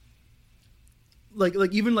like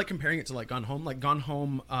even like comparing it to like Gone Home,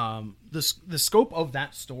 the scope of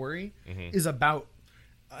that story is about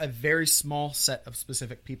a very small set of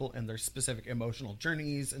specific people and their specific emotional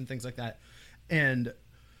journeys and things like that, and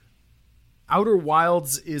Outer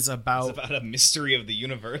Wilds is about it's about a mystery of the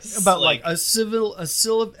universe. about like a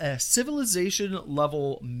civilization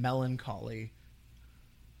level melancholy.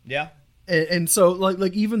 yeah. And so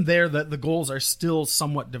like even there the goals are still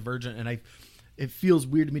somewhat divergent, and it feels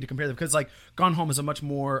weird to me to compare them because like Gone Home is a much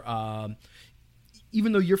more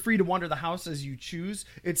even though you're free to wander the house as you choose,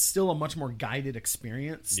 it's still a much more guided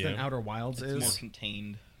experience than Yeah. Outer Wilds It's is. more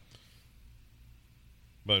contained.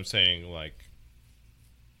 But I'm saying, like,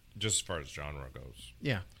 just as far as genre goes,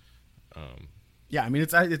 Yeah. Yeah, I mean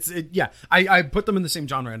I put them in the same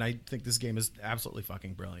genre, and I think this game is absolutely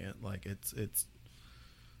fucking brilliant. Like it's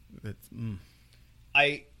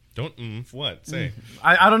I what say?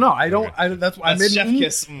 I don't know. I don't. Okay. I that's why I That's made chef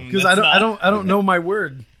kiss. because That's I not- don't know my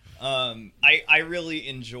word. I really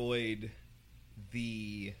enjoyed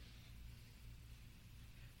the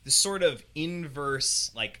sort of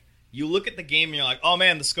inverse, like you look at the game and you're like, oh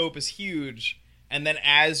man, the scope is huge, and then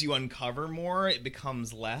as you uncover more, it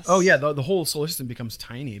becomes less. Oh yeah, the whole solar system becomes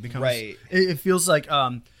tiny. It becomes Right. It feels like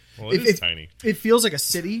Well, it is tiny. It feels like a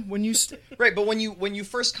city when you. Right, but when you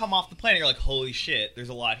first come off the planet, you're like, holy shit, there's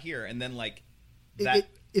a lot here, and then like that.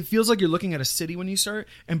 It feels like you're looking at a city when you start,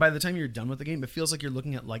 and by the time you're done with the game, it feels like you're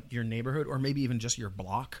looking at like your neighborhood or maybe even just your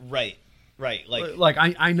block. Right, like Like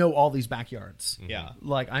I know all these backyards. yeah.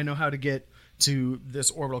 Like I know how to get to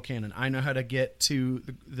this orbital cannon. I know how to get to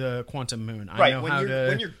the quantum moon. I Right, know when how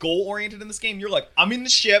when you're goal oriented in this game, you're like, I'm in the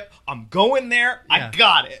ship, I'm going there, Yeah. I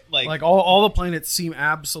got it. like all the planets seem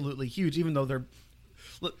absolutely huge, even though they're.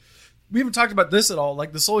 Look, we haven't talked about this at all.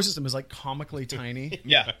 Like the solar system is like comically tiny.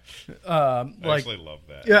 yeah. I Like actually love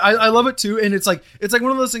that. yeah, I love it too, and it's like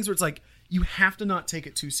one of those things where it's like you have to not take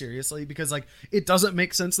it too seriously because like it doesn't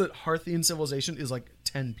make sense that Harthian civilization is like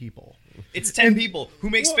 10 people. It's 10 people who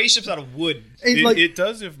make spaceships out of wood. And, It, like, it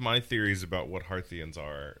does if my theories about what Harthians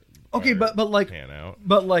are. okay, but like pan out.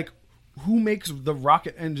 but like who makes the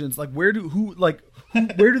rocket engines? Like where do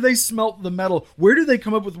where do they smelt the metal? Where do they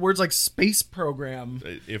come up with words like space program?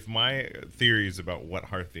 If my theories about what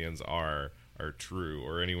Harthians are true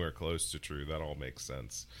or anywhere close to true, that all makes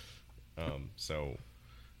sense. So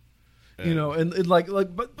You know, and like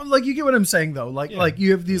but like you get what I'm saying though. Like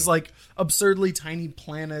you have these like absurdly tiny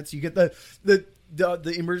planets. You get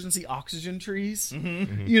the emergency oxygen trees.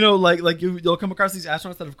 You know, like you'll come across these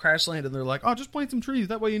astronauts that have crash landed and they're like, "Oh, just plant some trees.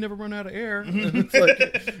 That way you never run out of air." And it's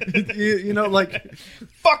like you know, like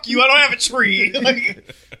Fuck you, I don't have a tree.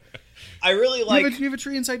 Like, I really like. you have a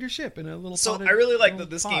tree inside your ship in a little. So potted I really like little that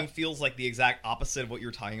this pot. game feels like the exact opposite of what you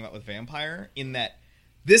were talking about with Vampire, in that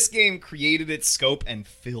this game created its scope and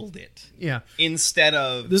filled it Yeah, instead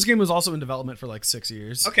of. this game was also in development for like 6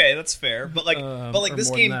 years. Okay, that's fair, but like or this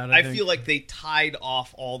more game, than that, I I think. feel like they tied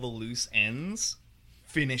off all the loose ends,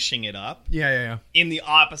 finishing it up Yeah. in the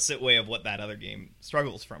opposite way of what that other game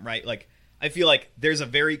struggles from. Right? Like I feel like there's a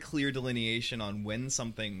very clear delineation on when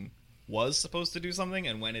something was supposed to do something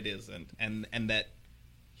and when it isn't, and that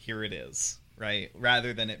here it is, right?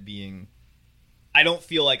 Rather than it being, I don't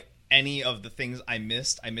feel like any of the things I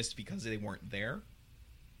missed because they weren't there.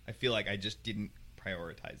 I feel like I just didn't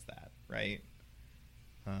prioritize that, right?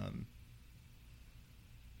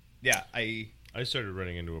 Yeah, I started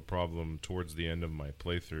running into a problem towards the end of my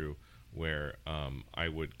playthrough where I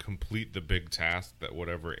would complete the big task that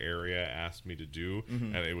whatever area asked me to do,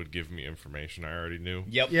 and it would give me information I already knew.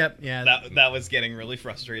 Yep. Yeah. That was getting really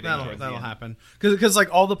frustrating. That'll towards the end. happen because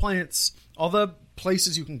like all the planets, all the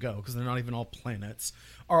places you can go, because they're not even all planets,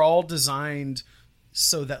 are all designed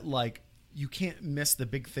so that like you can't miss the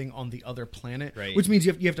big thing on the other planet, Right. which means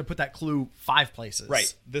you have to put that clue 5 places,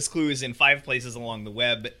 Right. This clue is in 5 places along the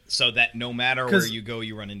web, so that no matter where you go,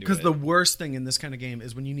 you run into it. Because the worst thing in this kind of game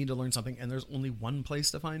is when you need to learn something and there's only one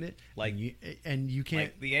place to find it, Like- and you can't.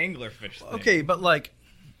 like the anglerfish thing. Okay, but like,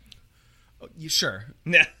 you sure.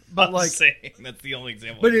 Yeah, But, I'm like- saying that's the only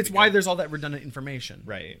example. But I can it's think why of. there's all that redundant information.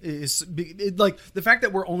 Right. Like the fact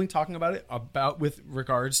that we're only talking about it with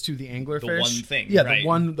regards to the anglerfish. one thing, Yeah, right.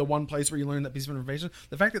 the one place where you learn that piece of information.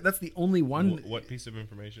 The fact that that's the only one What piece of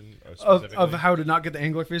information of specifically? how to not get the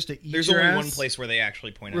anglerfish to eat There's your only ass. one place where they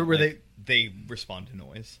actually point Where- out where they respond to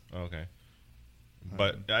noise. Okay.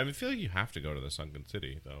 But I feel like you have to go to the Sunken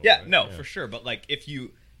City, though. Yeah, right? no, for sure. But like,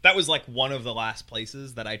 that was like one of the last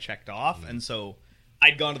places that I checked off, and so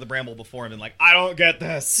I'd gone to the Bramble before and been like, I don't get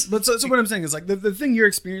this. But so what I'm saying is like the thing you're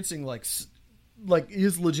experiencing like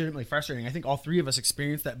is legitimately frustrating. I think all 3 of us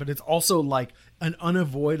experienced that, but it's also like an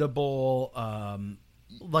unavoidable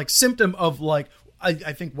like symptom of like I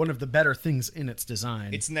think one of the better things in its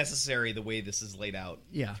design. It's necessary the way this is laid out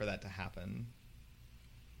Yeah. for that to happen.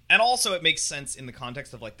 And also it makes sense in the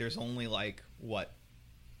context of like there's only like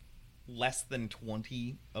less than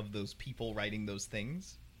 20 of those people writing those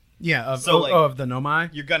things. yeah, So, like- of the Nomai.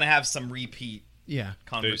 You're going to have some repeat Yeah.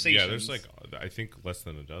 conversations. Yeah, there's like I think less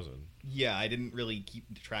than a dozen. Yeah, I didn't really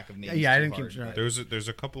keep track of names. Yeah, I too didn't keep hard, track. but- There's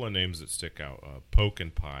a couple of names that stick out. Poke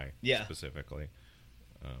and Pie, Yeah. specifically,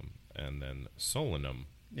 and then Solanum.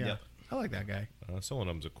 Yeah. Yep. I like that guy.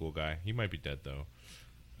 Solanum's a cool guy. He might be dead though.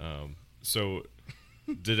 So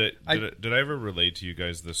did I I ever relate to you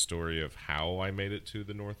guys the story of how I made it to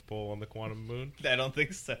the North Pole on the Quantum Moon? I don't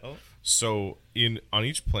think so. So on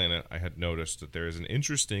each planet, I had noticed that there is an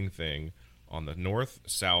interesting thing on the north,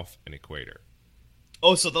 south, and equator.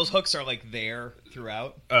 Oh, so those hooks are like there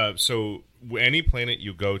throughout? So any planet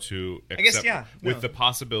you go to, guess, yeah, with no.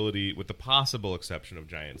 the possible exception of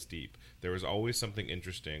Giant's Deep, there was always something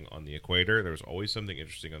interesting on the equator. There was always something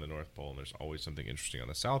interesting on the North Pole, and there's always something interesting on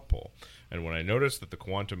the South Pole. And when I noticed that the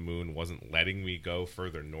Quantum Moon wasn't letting me go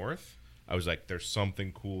further north, I was like, "There's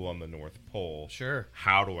something cool on the North Pole. Sure.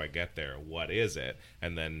 How do I get there? What is it?"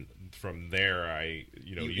 And then from there, I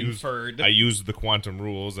inferred. I used the quantum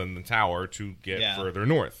rules and the tower to get Yeah. further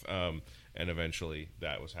north. And eventually,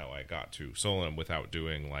 that was how I got to Solanum without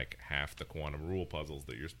doing like half the quantum rule puzzles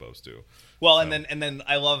that you're supposed to. Well, and then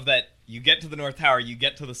I love that you get to the North Tower, you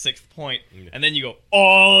get to the 6th point, and then you go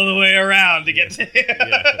all the way around to get to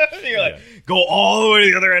You're like, go all the way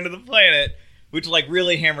to the other end of the planet, which like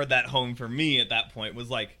really hammered that home for me at that point. Was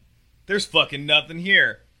like, there's fucking nothing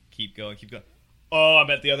here. Keep going, keep going. Oh, I'm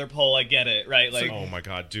at the other pole. I get it, right? Like, Oh my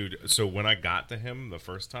god, dude! So when I got to him the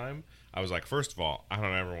first time, I was like, first of all, I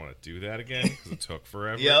don't ever want to do that again because it took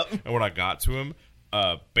forever. Yep. And when I got to him,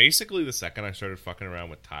 basically the second I started fucking around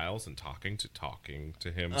with tiles and talking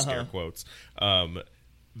to him, scare quotes,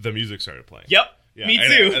 the music started playing. yep, Yeah, me and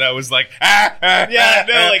too. and I was like, Yeah,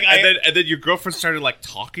 no, like, and then your girlfriend started like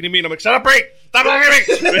talking to me, and I'm like, shut up, break, stop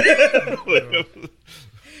talking to me.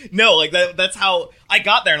 No, like that's how I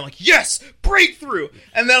got there, and I'm like, yes, breakthrough.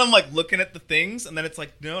 And then I'm like looking at the things, and then it's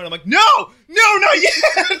like, no, and I'm like, no, not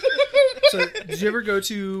yet. So, did you ever go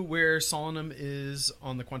to where Solanum is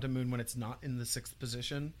on the quantum moon when it's not in the 6th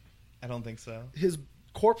position? I don't think so. His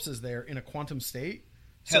corpse is there in a quantum state.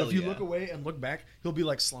 So Hell if you yeah. look away and look back, he'll be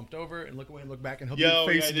like slumped over and look away and look back, and he'll Yo,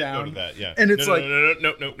 be yeah, face I did down. go to that. Yeah, And it's no, like,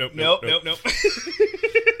 Nope.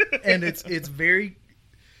 and it's very.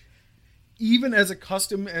 Even as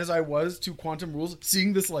accustomed as I was to quantum rules,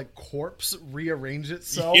 seeing this like corpse rearrange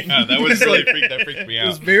itself, Yeah, that was really freaked me it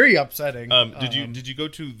was out. very upsetting. Did you go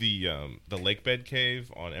to the lake bed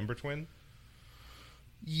cave on Ember Twin?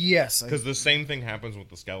 Yes, Because the same thing happens with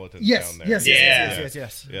the skeletons yes, down there. yes, Yeah.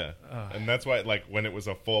 yes. Yeah, and that's why, like, when it was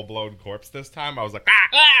a full blown corpse this time, I was like,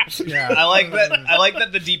 ah! Yeah. I like that. I like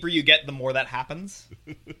that. The deeper you get, the more that happens.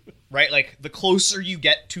 Right, like the closer you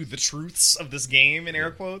get to the truths of this game, in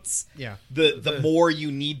air quotes, Yeah. the more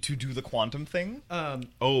you need to do the quantum thing.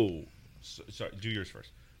 Oh, sorry. Do yours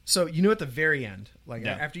first. So you know, at the very end, like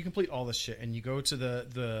Yeah. after you complete all this shit, and you go to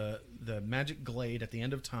the magic glade at the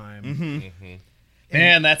end of time. Mm-hmm.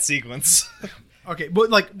 Man, that sequence. Okay, but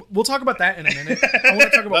like we'll talk about that in a minute. I want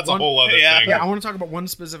to talk about That's a whole other Yeah. thing. Yeah, I want to talk about one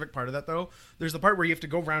specific part of that though. There's the part where you have to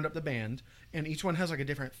go round up the band, and each one has like a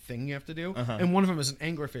different thing you have to do, and one of them is an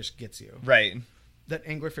anglerfish gets you. Right. that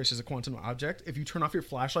anglerfish is a quantum object. If you turn off your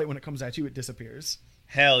flashlight when it comes at you, it disappears,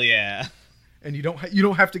 Hell yeah. and you don't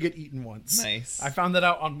have to get eaten once. Nice. I found that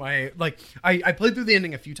out on my I played through the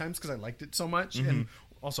ending a few times because I liked it so much, and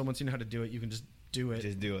also once you know how to do it, you can just do it.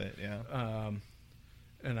 Just do it, yeah.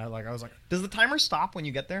 And I was like, Does the timer stop when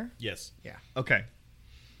you get there? Yes. yeah. Okay.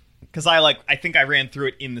 Because I think I ran through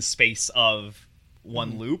it in the space of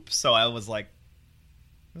one loop, so I was like,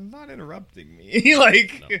 it's not interrupting me.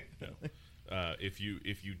 Like, No. If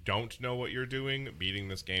you don't know what you're doing, beating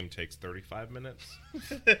this game takes 35 minutes.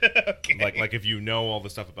 okay. Like if you know all the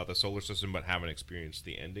stuff about the solar system but haven't experienced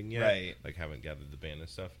the ending yet, Right. like haven't gathered the band and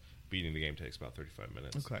stuff, beating the game takes about 35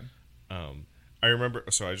 minutes. Okay. I remember,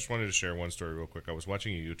 so I just wanted to share one story real quick. I was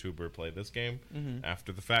watching a YouTuber play this game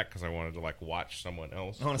after the fact because I wanted to watch someone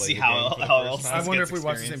else. I wanna play see the how game for the else first I time. This wonder gets if we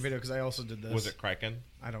watched the same experience. video because I also did this. Was it Kraken?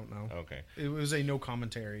 I don't know. Okay. It was a no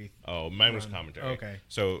commentary. Oh, mine was Run. commentary. Okay.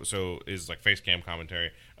 So is like face cam commentary.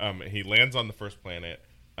 He lands on the first planet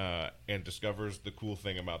and discovers the cool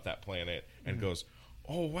thing about that planet and goes,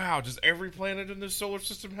 "Oh wow, does every planet in the solar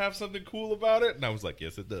system have something cool about it?" And I was like,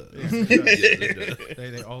 "Yes, it does." Yes, it does.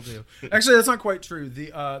 They all do. Actually, that's not quite true.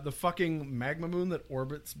 The fucking magma moon that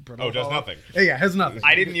orbits Brittle Oh, does Hollow- nothing. Yeah, has nothing.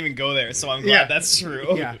 I didn't even go there, so I'm glad Yeah. that's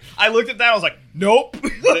true. Yeah. I looked at that, I was like, nope.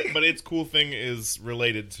 But its cool thing is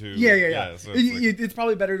related to Yeah. so it's like- It's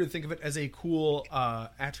probably better to think of it as a cool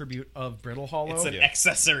attribute of Brittle Hollow It's an Yeah.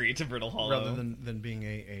 accessory to Brittle Hollow. rather than being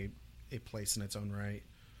a place in its own right.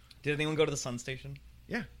 Did anyone go to the Sun Station?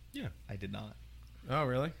 Yeah. yeah. I did not. Oh,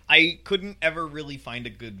 really? I couldn't ever really find a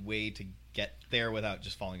good way to get there without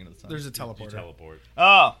just falling into the sun. There's a You teleporter. teleport.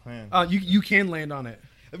 Oh, man. You can land on it.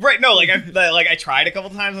 Right, no, I tried a couple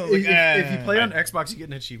times. And I was like, If you play on I- Xbox, you get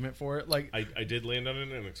an achievement for it. Like, I did land on it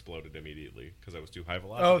and exploded immediately because I was too high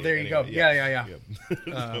velocity. oh, there you go. Anyway,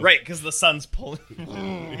 Yeah. right, because the sun's pulling.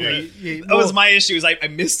 Yeah, That was my issue. Is I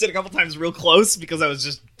missed it a couple times real close because I was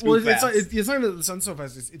just too Well, fast. it's not even that the sun's so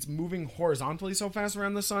fast. It's moving horizontally so fast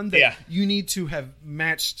around the sun that Yeah. you need to have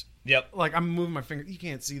matched. Yep. Like, I'm moving my finger. You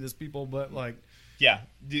can't see this, people, but like, Yeah.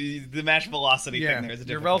 The match velocity yeah, thing there is your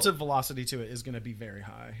difficult. relative velocity to it is going to be very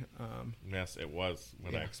high. Yes, it was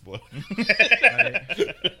when I Yeah. exploded.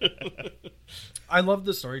 I love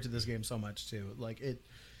the story to this game so much too. Like it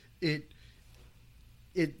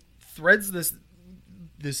threads this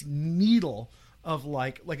needle of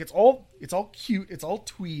like it's all cute, it's all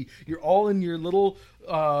twee. You're all in your little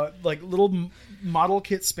little model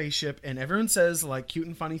kit spaceship, and everyone says like cute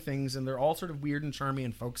and funny things, and they're all sort of weird and charmy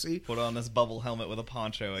and folksy. Put on this bubble helmet with a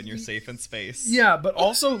poncho, and you're safe in space. Yeah, but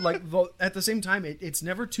also like at the same time, it's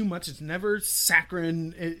never too much. It's never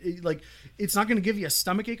saccharine. It's not going to give you a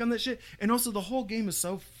stomachache on that shit. And also, the whole game is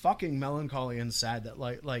so fucking melancholy and sad that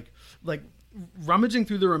like rummaging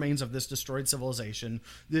through the remains of this destroyed civilization,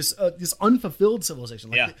 this unfulfilled civilization.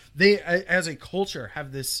 Like Yeah. they as a culture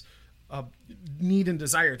have this need and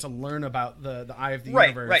desire to learn about the eye of the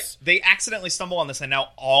universe. Right. They accidentally stumble on this, and now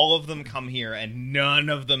all of them come here, and none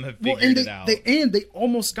of them have figured and it out. they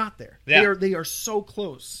almost got there. Yeah. They are so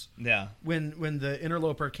close. Yeah. When the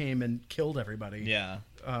interloper came and killed everybody. Yeah.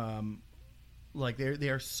 Like they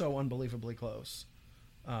are so unbelievably close.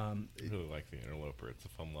 I really like the interloper. It's a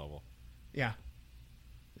fun level. Yeah,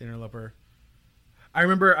 the interloper. I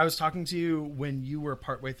remember I was talking to you when you were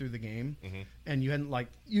partway through the game, and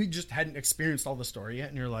you just hadn't experienced all the story yet,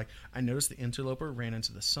 and you're like, I noticed the interloper ran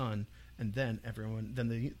into the sun, and then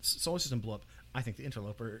the solar system blew up. I think the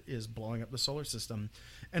interloper is blowing up the solar system,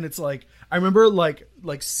 and it's like I remember like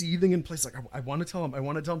seething in place. Like I want to tell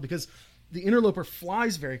him because the interloper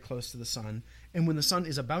flies very close to the sun, and when the sun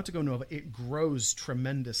is about to go nova, it grows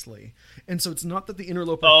tremendously. And so it's not that the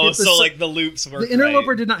interloper hit the sun. like the loops work. The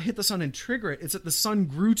interloper right. did not hit the sun and trigger it. It's that the sun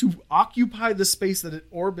grew to occupy the space that its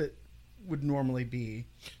orbit would normally be.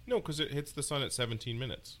 No, because it hits the sun at 17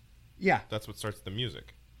 minutes. Yeah, That's what starts the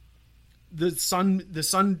music. the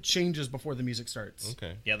sun changes before the music starts.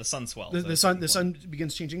 Okay. Yeah, the sun swells. The sun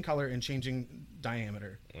begins changing color and changing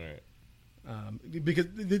diameter. All right. Because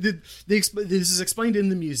this is explained in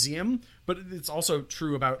the museum, but it's also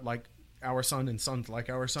true about like our sun and suns like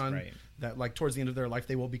our sun. Right. That like towards the end of their life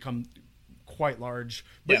they will become quite large.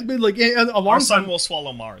 But, Yeah. but like a long Our time, sun will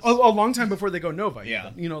swallow Mars. a long time before they go nova. Yeah.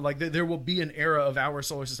 even. You know, like there will be an era of our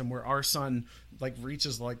solar system where our sun like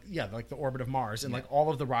reaches like the orbit of Mars, and like all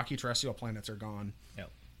of the rocky terrestrial planets are gone.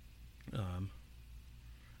 Yep.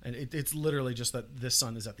 And it's literally just that this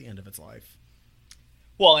sun is at the end of its life.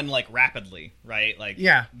 Well, and like rapidly, right? Like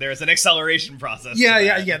Yeah. there's an acceleration process. Yeah, to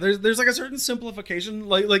yeah, that. yeah. There's like a certain simplification.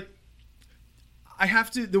 Like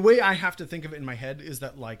the way I have to think of it in my head is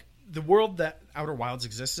that like the world that Outer Wilds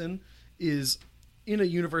exists in is in a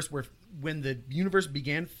universe when the universe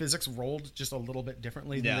began, physics rolled just a little bit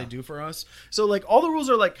differently than Yeah. they do for us. So like all the rules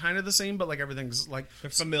are like kind of the same, but like everything's like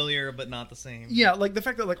They're familiar, but not the same. yeah, like the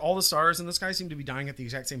fact that like all the stars in the sky seem to be dying at the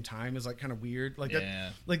exact same time is like kind of weird. Like Yeah.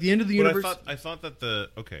 that, like the end of the But universe. I thought that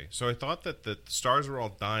I thought that the stars were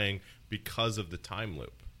all dying because of the time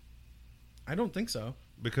loop. I don't think so,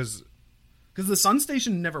 Because because the sun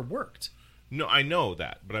station never worked. no, I know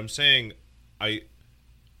that, but I'm saying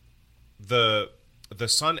the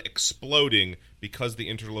sun exploding because the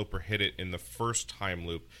interloper hit it in the first time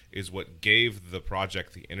loop is what gave the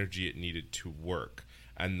project the energy it needed to work.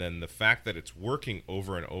 And then the fact that it's working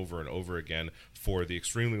over and over and over again for the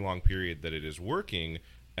extremely long period that it is working,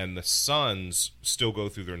 and the suns still go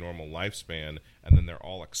through their normal lifespan, and then they're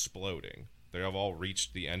all exploding. They have all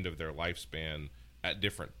reached the end of their lifespan at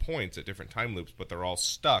different points, at different time loops, but they're all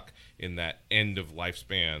stuck in that end of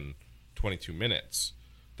lifespan 22 minutes.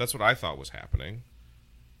 That's what I thought was happening.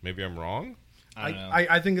 Maybe I'm wrong? I don't know.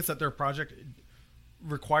 I think it's that their project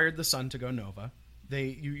required the sun to go nova.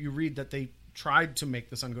 You read that they tried to make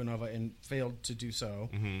the sun go nova and failed to do so.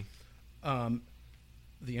 Mm-hmm.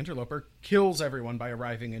 The interloper kills everyone by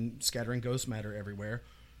arriving and scattering ghost matter everywhere.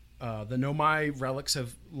 The Nomai relics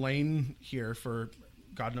have lain here for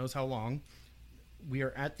God knows how long. We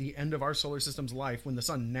are at the end of our solar system's life when the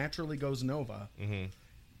sun naturally goes nova. Mm-hmm.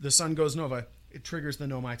 The sun goes nova. It triggers the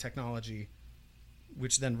Nomai technology,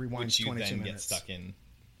 which then rewinds Which you 22 then minutes. get stuck in.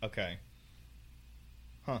 Okay.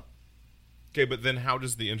 Huh. Okay, but then how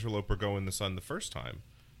does the interloper go in the sun the first time?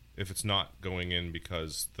 If it's not going in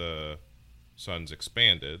because the sun's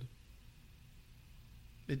expanded.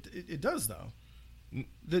 It does though.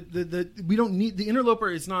 We don't need the interloper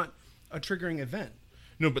is not a triggering event.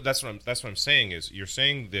 No, but that's what I'm saying is you're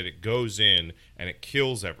saying that it goes in and it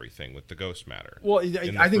kills everything with the ghost matter. Well, in the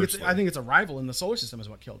I think first it's loop. its arrival in the solar system is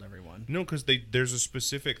what killed everyone. No, because there's a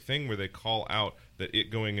specific thing where they call out that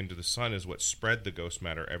it going into the sun is what spread the ghost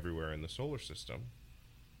matter everywhere in the solar system.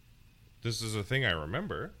 This is a thing I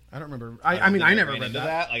remember. I don't remember. don't I mean, think I never ran read into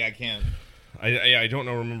that. Like I can't. I don't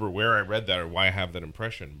remember where I read that or why I have that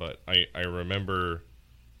impression, but I remember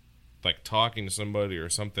like talking to somebody or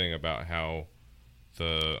something about how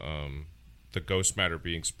the ghost matter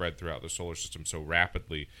being spread throughout the solar system so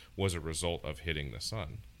rapidly was a result of hitting the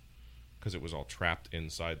sun because it was all trapped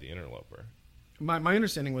inside the interloper. My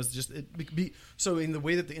understanding was just so in the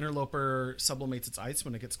way that the interloper sublimates its ice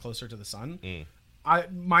when it gets closer to the sun.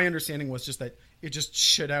 My understanding was just that it just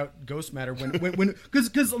shit out ghost matter when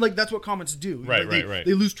because like that's what comets do. Right, They- right.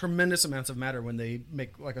 They lose tremendous amounts of matter when they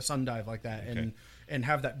make like a sun dive like that and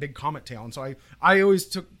have that big comet tail. And so I always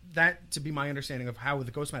took that to be my understanding of how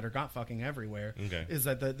the ghost matter got fucking everywhere. Okay. Is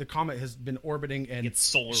that the comet has been orbiting and It's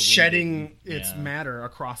solar shedding winded. its Yeah. matter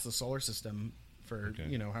across the solar system for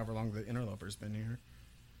Okay. however long the interloper's been here.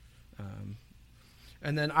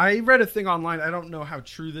 And then I read a thing online. I don't know how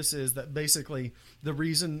true this is. That basically the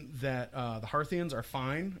reason that the Harthians are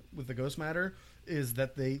fine with the ghost matter is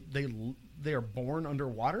that they are born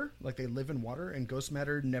underwater, like they live in water, and ghost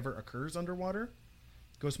matter never occurs underwater.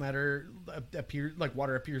 Ghost matter appears like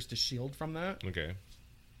water appears to shield from that. Okay.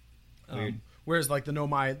 Whereas like the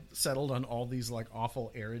Nomai settled on all these like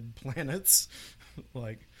awful arid planets,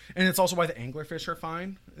 like, and it's also why the anglerfish are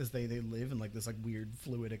fine, is they live in like this like weird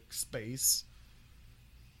fluidic space.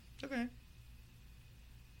 Okay.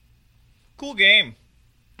 Cool game.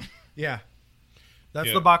 Yeah, that's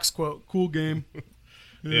Yeah. the box quote. Cool game.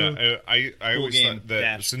 Yeah, I always game thought that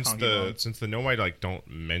dash since Conky the Nomai like don't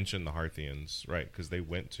mention the Harthians, right? Because they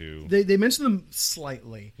went to They mention them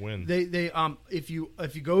slightly. When? They if you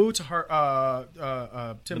go to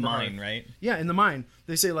The Timber mine, Hearth- right? Yeah, in the mine,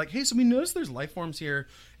 they say like, hey, so we noticed there's life forms here,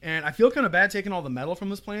 and I feel kind of bad taking all the metal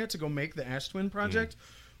from this planet to go make the Ash Twin project.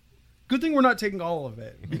 Good thing we're not taking all of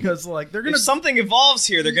it because like they're gonna If something evolves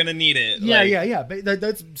here, they're gonna need it. yeah, Like, yeah.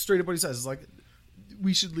 That's straight up what he says. It's like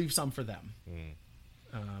we should leave some for them.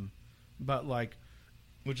 But like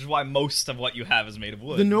Which is why most of what you have is made of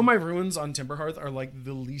wood. the Nomai ruins on Timberhearth are like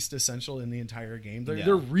the least essential in the entire game. Yeah.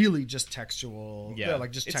 They're really just textual. Yeah. They're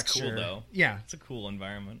like just It's texture. cool, though. Yeah. It's a cool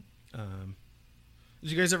environment.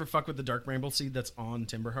 Did you guys ever fuck with the Dark Bramble Seed that's on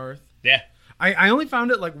Timberhearth? Yeah. I only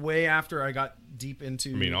found it like way after I got deep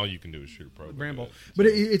into I mean, all you can do is shoot a probe. Bramble, with it. but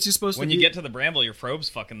it's just supposed When to you be, get to the bramble, your probe's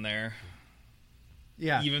fucking there.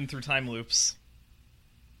 yeah. Even through time loops.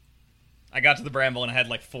 I got to the bramble and I had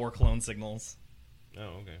like 4 clone signals.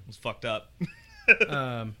 Oh, okay. It was fucked up.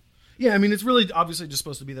 Yeah, I mean, it's really obviously just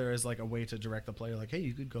supposed to be there as like a way to direct the player. Like, hey,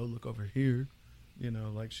 you could go look over here.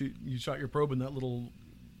 Like you shot your probe in that little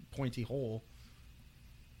pointy hole.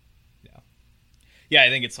 Yeah, I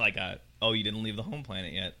think it's like you didn't leave the home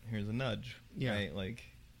planet yet. Here's a nudge. Yeah. Right? Like,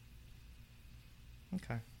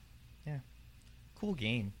 Okay. Yeah. Cool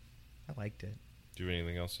game. I liked it. Do you have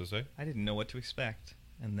anything else to say? I didn't know what to expect,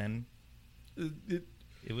 and then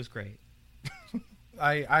it was great.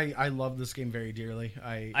 I love this game very dearly.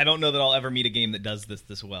 I don't know that I'll ever meet a game that does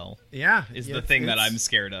this well. Yeah, Is yeah, the thing that it's- I'm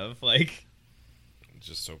scared of. Like, It's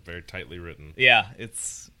just so very tightly written. yeah,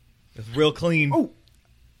 it's real clean. Oh,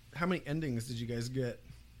 how many endings did you guys get?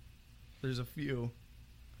 There's a few.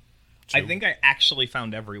 I think I actually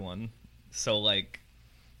found everyone. So, like,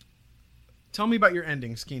 Tell me about your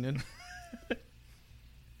endings, Keenan. Tell me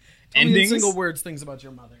in endings? single words things about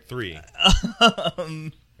your mother. 3.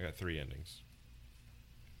 I got 3 endings.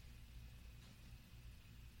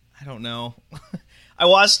 I don't know. I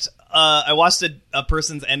watched a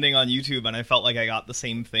person's ending on YouTube, and I felt like I got the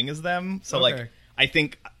same thing as them. So, Okay. like, I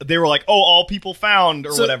think they were like, "Oh, all people found,"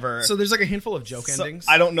 or whatever. So there's like a handful of joke So endings.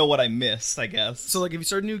 I don't know what I missed. I guess. So like if you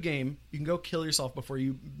start a new game, you can go kill yourself before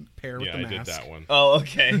you pair with Yeah, the I did mask. that one. Oh,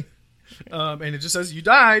 okay. And it just says you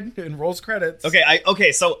died and rolls credits.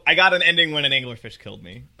 Okay. So I got an ending when an anglerfish killed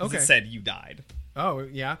me. 'Cause Okay. It said you died. Oh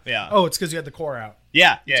yeah. Yeah. Oh, it's because you had the core out.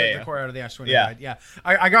 Yeah. You Yeah. took the core out of the Ash Twin. Yeah. And died. Yeah.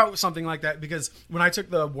 I got something like that because when I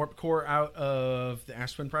took the warp core out of the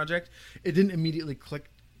Ash Twin project, it didn't immediately click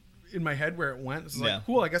in my head where it went. It's like, Yeah.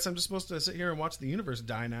 cool. I guess I'm just supposed to sit here and watch the universe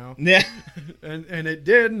die now. Yeah. And it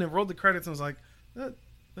did, and it rolled the credits, and I was like,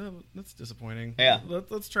 that's disappointing. Yeah.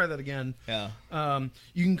 Let's try that again. Yeah.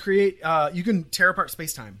 You can create. You can tear apart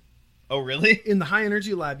space time. Oh, really? In the high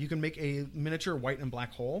energy lab, you can make a miniature white and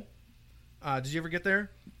black hole. Did you ever get there?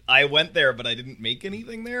 I went there, but I didn't make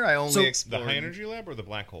anything there. I only So- The explored. high energy lab or the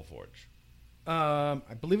black hole forge? I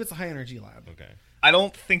believe it's the high energy lab. Okay. I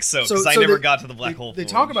don't think so because I never got to the black hole. They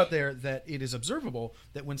forge. talk about there that it is observable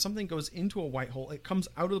that when something goes into a white hole, it comes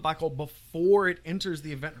out of the black hole before it enters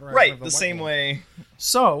the event horizon. right of the white same hole. way.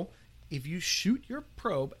 So, if you shoot your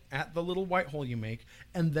probe at the little white hole you make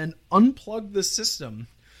and then unplug the system,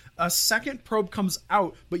 a second probe comes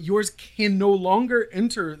out, but yours can no longer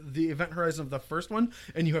enter the event horizon of the first one,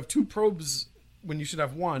 and you have 2 probes when you should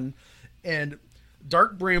have 1, and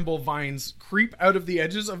dark bramble vines creep out of the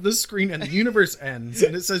edges of the screen and the universe ends,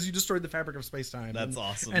 and it says you destroyed the fabric of space-time. That's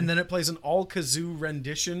awesome. And then it plays an all-kazoo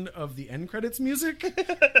rendition of the end credits music,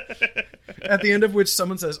 at the end of which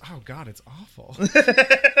someone says, "Oh God, it's awful,"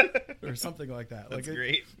 or something like that. That's like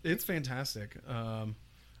great. It's fantastic.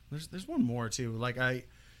 There's one more too. Like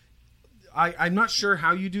I'm not sure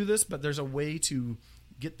how you do this, but there's a way to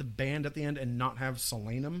get the band at the end and not have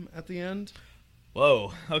Solanum at the end.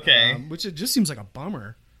 Whoa. Okay. Which it just seems like a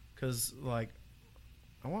bummer because like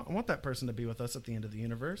I want that person to be with us at the end of the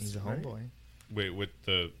universe. He's a right? homeboy. Wait, with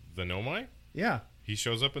the Nomai? Yeah, He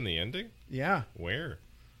shows up in the ending? yeah. Where?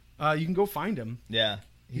 You can go find him. Yeah.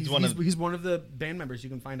 He's He's one of the band members you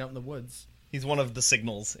can find out in the woods. He's one of the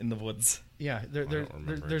signals in the woods. Yeah, don't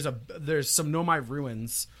remember. there's some Nomai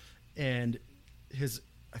ruins, and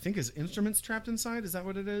I think his instrument's trapped inside. Is that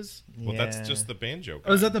what it is? Well, that's just the banjo guy.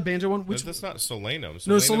 Oh, is that the banjo one? Which, that's not Solanum.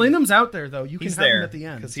 No, Solanum's out there though. You can He's have him there at the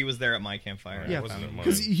end. because he was there at my campfire. Yeah, wasn't at mine.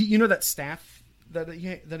 because you know that staff that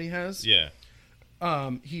he has. Yeah.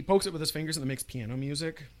 He pokes it with his fingers and it makes piano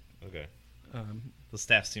music. Okay. The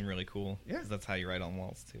staff seem really cool. Yeah. 'Cause that's how you write on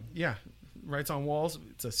walls too. Yeah, writes on walls.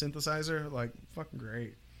 It's a synthesizer. Like fucking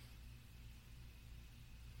great.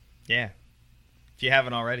 Yeah. If you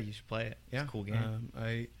haven't already, you should play it. Yeah, It's a cool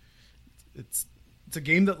game. It's a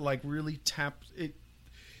game that like really tapped it.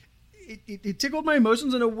 It tickled my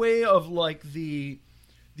emotions in a way of like the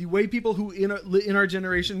way people who in our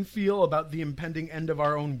generation feel about the impending end of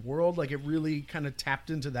our own world. Like it really kind of tapped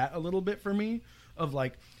into that a little bit for me of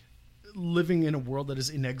like living in a world that is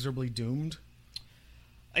inexorably doomed.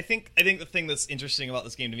 I think the thing that's interesting about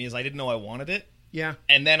this game to me is I didn't know I wanted it, Yeah,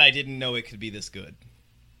 and then I didn't know it could be this good.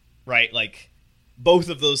 Right? Like both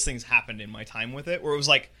of those things happened in my time with it, where it was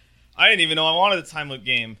like I didn't even know I wanted a time loop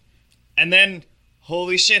game, and then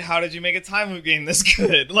holy shit, how did you make a time loop game this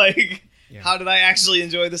good? Like, Yeah. how did I actually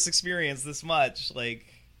enjoy this experience this much? Like,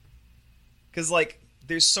 because like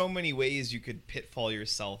there's so many ways you could pitfall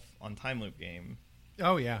yourself on time loop game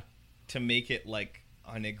oh yeah. to make it like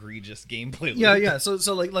an egregious gameplay loop. Yeah. So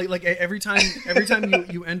like every time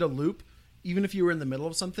you end a loop, even if you were in the middle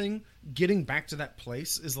of something, getting back to that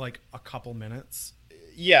place is like a couple minutes.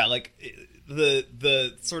 Yeah, like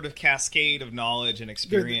the sort of cascade of knowledge and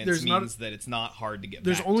experience there's not- means that it's not hard to get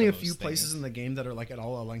There's back only to a those few things. places in the game that are like at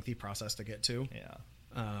all a lengthy process to get to.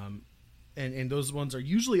 Yeah. And those ones are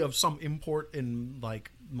usually of some import in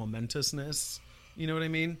like momentousness. You know what I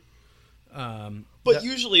mean? But that-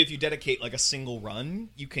 usually, if you dedicate like a single run,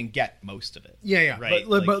 you can get most of it. yeah, Right,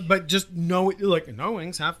 but just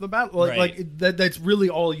knowing's half the battle. That's really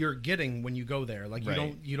all you're getting when you go there. Like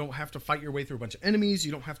Right. you don't have to fight your way through a bunch of enemies.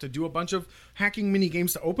 You don't have to do a bunch of hacking mini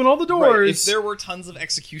games to open all the doors. Right. If there were tons of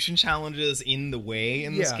execution challenges in the way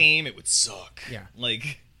in this Yeah. game, it would suck. Yeah.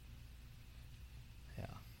 Like, yeah.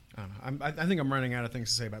 I don't know. I think I'm running out of things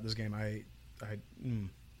to say about this game.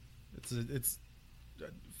 It's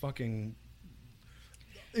fucking.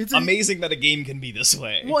 It's Amazing that a game can be this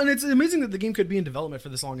way. Well, and it's amazing that the game could be in development for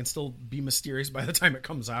this long and still be mysterious by the time it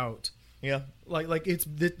comes out. Yeah. Like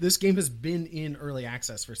this game has been in early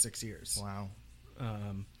access for 6 years. Wow.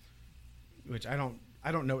 Which I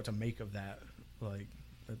don't know what to make of that. Like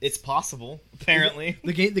It's possible, apparently.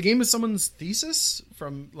 the game is someone's thesis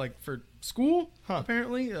from for school, Huh.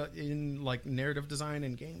 apparently, in like narrative design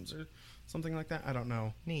in games or something like that. I don't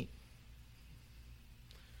know. Neat.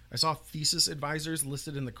 I saw thesis advisors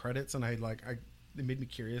listed in the credits, and it made me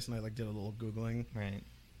curious, and I did a little googling. Right.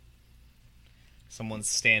 Someone's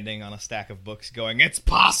standing on a stack of books going, "It's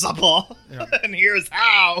possible!" Yeah. And here's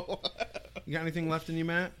how! You got anything left in you,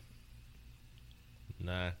 Matt?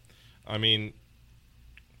 Nah. I mean,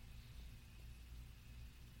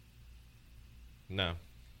 no.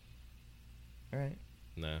 Alright.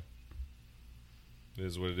 Nah. It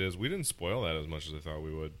is what it is. We didn't spoil that as much as I thought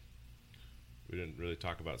we would. We didn't really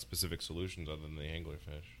talk about specific solutions other than the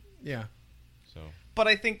anglerfish. Yeah. So But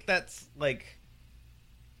I think that's,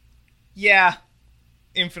 yeah,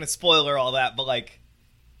 infinite spoiler, all that, but,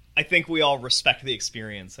 I think we all respect the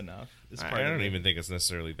experience enough. I don't even think it's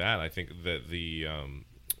necessarily that. I think that the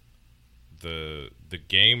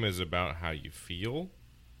game is about how you feel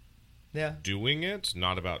Yeah. doing it,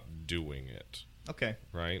 not about doing it. Okay.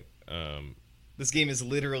 Right? This game is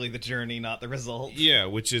literally the journey, not the result. Yeah,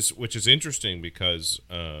 which is interesting because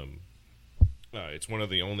it's one of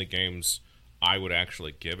the only games I would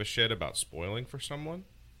actually give a shit about spoiling for someone.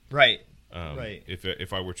 Right. Right.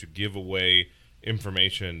 If I were to give away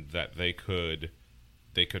information that they could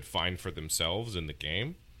find for themselves in the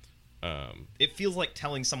game, It feels like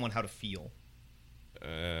telling someone how to feel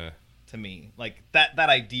uh, to me. Like that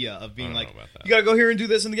idea of being I don't like, know about that. you gotta go here and do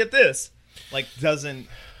this and get this. Doesn't.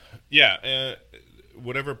 yeah,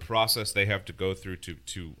 whatever process they have to go through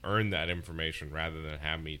to earn that information, rather than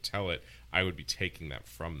have me tell it, I would be taking that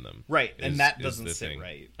from them. Right. And that is doesn't the sit thing.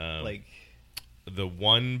 right.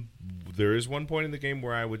 There is one point in the game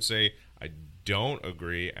where I would say I don't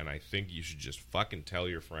agree, and I think you should just fucking tell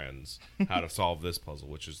your friends how to solve this puzzle,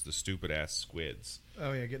 which is the stupid ass squids.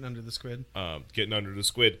 Oh yeah, getting under the squid. Getting under the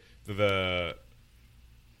squid.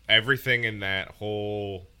 Everything in that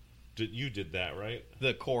whole. You did that, right?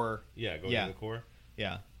 the core. Yeah, go Yeah. to the core.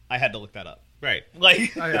 Yeah. I had to look that up. Right.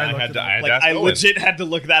 Like, I looked it up. had to ask I Owen. legit had to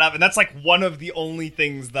look that up, and that's one of the only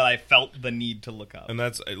things that I felt the need to look up. And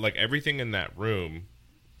that's everything in that room,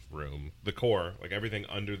 the core, everything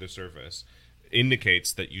under the surface,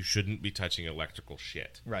 indicates that you shouldn't be touching electrical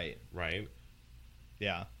shit. Right. Right?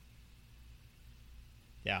 Yeah.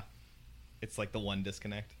 Yeah. It's the one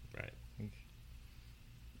disconnect. Right.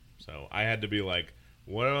 So I had to be like,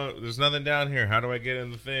 "What? There's nothing down here. How do I get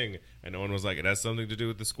in the thing?" And no one was like, "It has something to do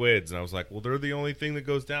with the squids." And I was like, "Well, they're the only thing that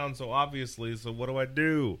goes down, so obviously. So what do I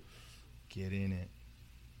do?" Get in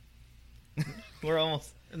it. We're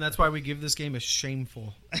almost. And that's why we give this game a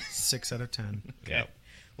shameful 6 out of 10. Okay. Yeah.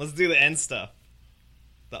 Let's do the end stuff.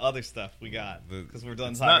 The other stuff we got. Because we're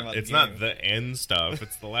done It's talking not. about It's the not game. the end stuff.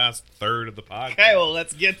 It's the last third of the podcast. Okay, well,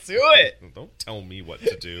 let's get to it. Don't tell me what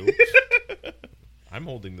to do. I'm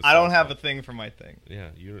holding this. I don't have a thing for my thing.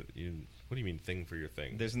 Yeah, you. What do you mean thing for your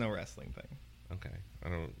thing? There's no wrestling thing. Okay,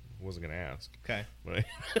 I wasn't gonna ask. Okay. But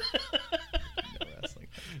No wrestling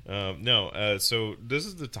thing. no. So this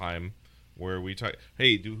is the time where we talk.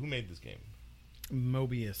 Hey, who made this game?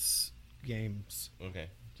 Mobius Games. Okay.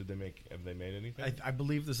 Have they made anything? I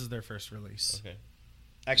believe this is their first release. Okay.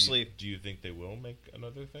 Actually, Do you think they will make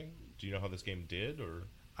another thing? Do you know how this game did, or?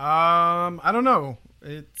 I don't know.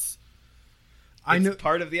 It's I know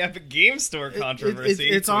part of the Epic Game Store controversy.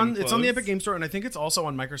 it's on the quotes. Epic Game Store, and I think it's also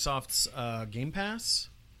on Microsoft's Game Pass.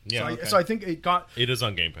 Yeah. So I think it got. It is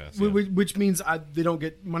on Game Pass. Yeah. Which means they don't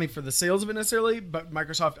get money for the sales of it necessarily, but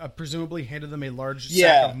Microsoft presumably handed them a large sack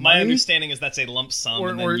Yeah, of my money, understanding is that's a lump sum, Or-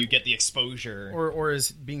 and or- then you get the exposure. or is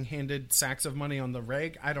being handed sacks of money on the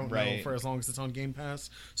reg. I don't know Right. for as long as it's on Game Pass.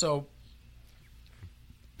 So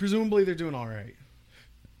presumably they're doing all right.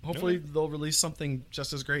 Hopefully they'll release something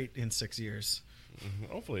just as great in 6 years.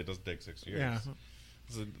 Hopefully, it doesn't take 6 years. Yeah.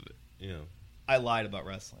 So, I lied about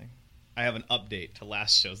wrestling. I have an update to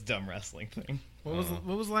last show's dumb wrestling thing. What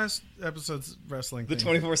was last episode's wrestling The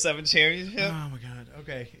thing? 24/7 championship. Oh my god.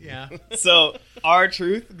 Okay, yeah. So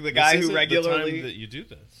R-Truth, the guy This who isn't regularly the time that you do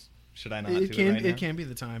this. should I not It do can it right now? it can be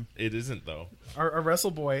the time. It isn't though. Our Wrestle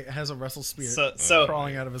Boy has a Wrestle Spirit So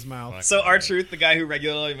crawling out of his mouth. So R-Truth, the guy who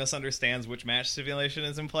regularly misunderstands which match stipulation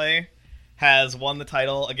is in play, has won the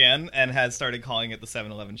title again and has started calling it the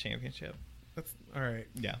 7-Eleven Championship. That's all right.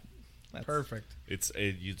 Yeah. That's Perfect. It's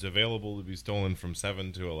available to be stolen from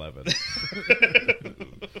 7 to 11.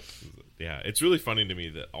 Yeah, it's really funny to me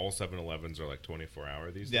that all 7-Elevens are like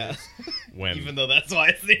 24-hour these Yeah. days. When Even though that's why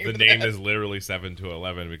it's named the name that. is literally 7 to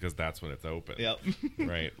 11 because that's when it's open. Yep.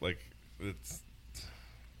 Right? Like, it's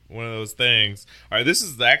one of those things. All right, this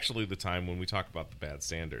is actually the time when we talk about the bad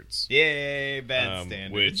standards. Yay, bad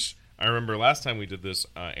standards. Which I remember last time we did this,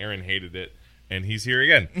 Aaron hated it, and he's here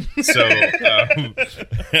again. So,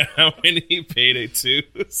 how many Payday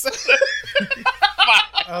 2s?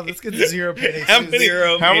 Oh, let's get 0 payday. How twos. many,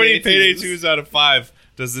 Zero how many Payday Payday 2s out of 5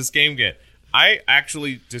 does this game get? I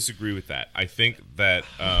actually disagree with that. I think that...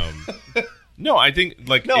 no, I think...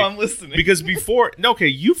 like No, I'm listening. Because before... No, okay,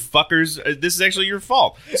 you fuckers... this is actually your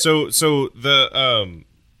fault. So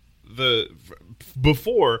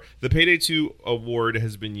before, the Payday 2 award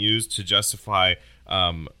has been used to justify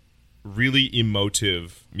really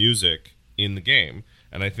emotive music in the game.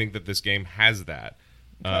 And I think that this game has that.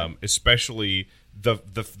 Okay. Especially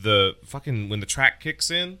the fucking... when the track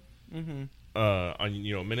kicks in...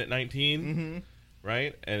 on minute 19,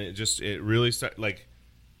 right? And it really start like,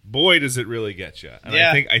 boy, does it really get you. And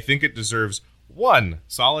Yeah. I think it deserves one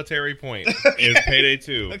solitary point in Payday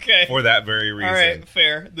 2 Okay. for that very reason. All right,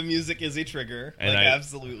 fair. The music is a trigger. And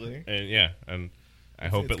absolutely. And yeah, and I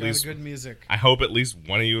hope It's at got least good music. I hope at least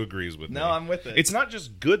one of you agrees with me. No, I'm with it. It's not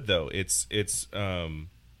just good though. It's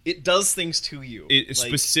It does things to you. it Like,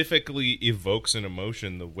 specifically evokes an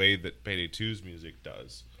emotion the way that Payday 2's music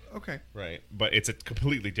does. Okay. Right, but it's a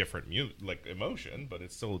completely different emotion, but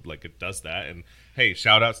it's still like it does that. And hey,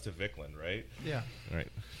 shout outs to Vicklin, right? Yeah. Right,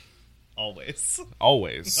 always.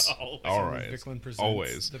 always, Always. all right, Vicklin presents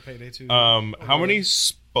always. the Payday 2. How many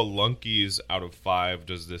Spelunkies out of 5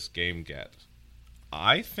 does this game get?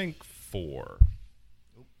 I think 4.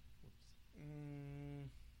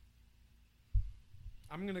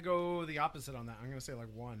 I'm gonna go the opposite on that. I'm gonna say like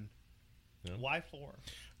 1. Why 4?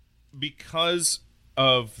 Because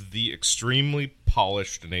of the extremely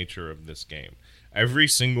polished nature of this game. Every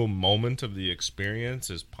single moment of the experience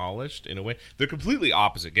is polished in a way. They're completely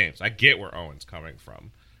opposite games. I get where Owen's coming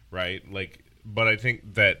from, right? Like, but I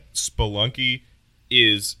think that Spelunky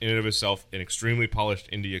is, in and of itself, an extremely polished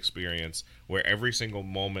indie experience where every single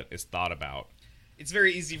moment is thought about, It's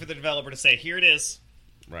very easy for the developer to say, "Here it is."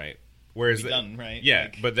 right? Whereas Be done, right? Yeah,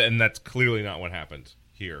 Like- but then that's clearly not what happened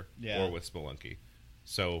here Yeah. or with Spelunky.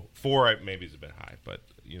 So 4 maybe is a bit high, but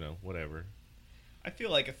whatever. I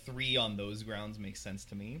feel like a 3 on those grounds makes sense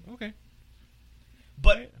to me. Okay.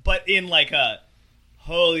 But in like a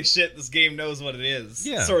holy shit, this game knows what it is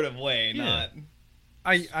sort of way, Yeah. not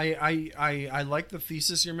I like the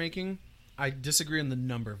thesis you're making. I disagree on the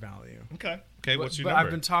number value. okay. Okay, what's your but number?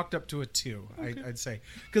 I've been talked up to a 2. I'd say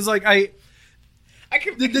because like I I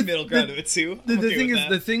can The- pick the- middle ground the- of it too. the I'm okay thing with is that.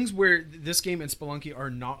 the things where this game and Spelunky are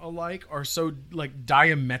not alike are so like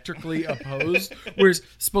diametrically opposed. Whereas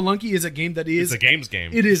Spelunky is a game that is It's a games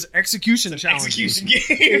game. It is execution challenge. execution game.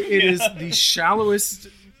 It is the shallowest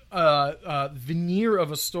veneer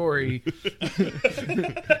of a story.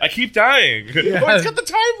 I keep dying. Oh, it's got the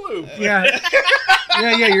time loop.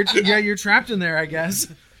 Yeah, you're trapped in there. I guess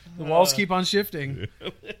the walls keep on shifting.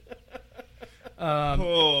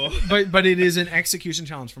 Oh, But it is an execution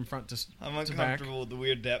challenge from front to I'm to back. uncomfortable with the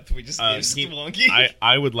weird depth we just gave Keen- Spelunky.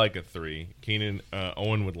 I would like a 3. Keenan,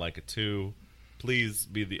 Owen would like a 2. Please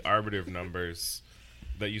be the arbiter of numbers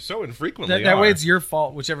that you so infrequently That are. way, it's your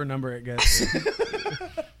fault, whichever number it gets.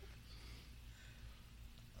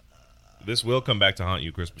 This will come back to haunt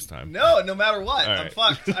you Christmas time. No matter what, All I'm right.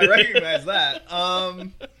 fucked. I recognize that.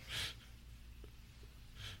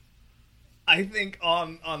 I think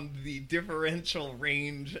on the differential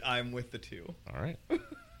range, I'm with the 2. All right.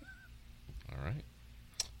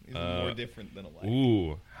 These are more different than alike.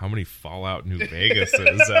 Ooh, how many Fallout New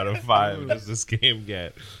Vegases out of 5 does this game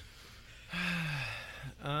get?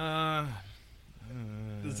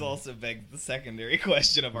 This also begs the secondary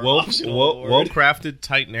question of our Well optional award. crafted,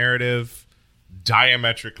 tight narrative,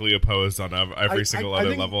 diametrically opposed on every single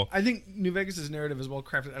other level. I think New Vegas' narrative is well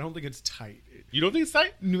crafted. I don't think it's tight. You don't think it's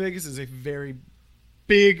tight? New Vegas is a very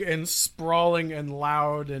big and sprawling and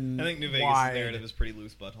loud and I think New Vegas' wide. narrative is pretty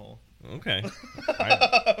loose butthole. Okay.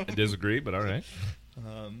 I disagree, but all right.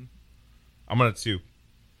 I'm on a 2.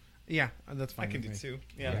 Yeah, that's fine. I can with do me. 2.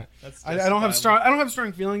 Yeah, Yeah. that's. I don't have justifiable. I don't have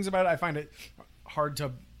strong feelings about it. I find it hard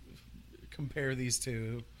to compare these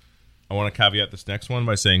two. I want to caveat this next one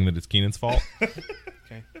by saying that it's Keenan's fault.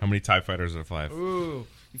 Okay. How many TIE fighters are 5? Ooh,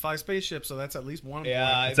 you fly spaceships, so that's at least one.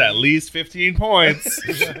 Yeah, It's at least 15 points.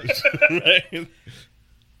 Right?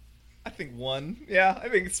 I think 1. Yeah, I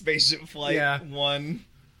think spaceship flight. Yeah. 1.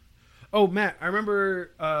 Oh, Matt, I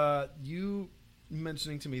remember you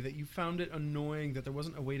mentioning to me that you found it annoying that there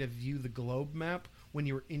wasn't a way to view the globe map when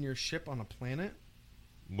you were in your ship on a planet.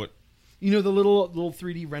 What? You know, the little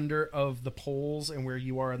 3D render of the poles and where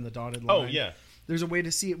you are in the dotted line. Oh, yeah. There's a way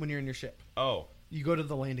to see it when you're in your ship. Oh. You go to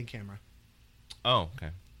the landing camera. Oh, okay.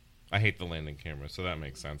 I hate the landing camera, so that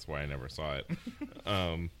makes sense why I never saw it.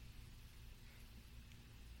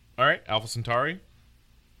 All right, Alpha Centauri.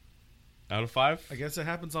 Out of 5? I guess it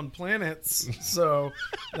happens on planets, so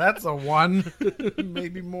that's a 1,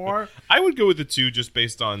 maybe more. I would go with the 2 just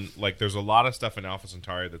based on, like, there's a lot of stuff in Alpha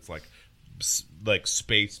Centauri that's like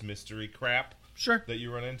space mystery crap Sure. that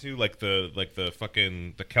you run into, like the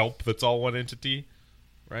fucking the kelp that's all one entity,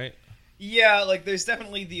 right? Yeah, like there's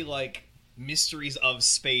definitely the like mysteries of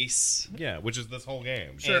space Yeah, which is this whole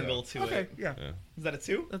game. angle to Okay, it. yeah, Yeah. Is that a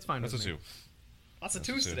 2? that's fine. That's a with me. 2. Lots of That's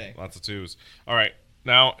a 2s 2. today. Lots of 2s. All right.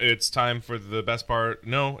 Now it's time for the best part.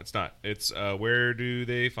 No, it's not. It's where do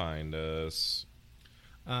they find us?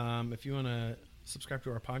 If you want to subscribe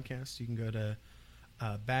to our podcast, you can go to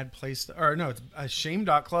Bad Place, or no, it's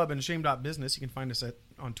shame.club and shame.business. You can find us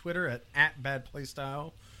on Twitter at Bad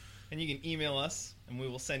Playstyle. And you can email us, and we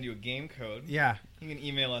will send you a game code. Yeah, You can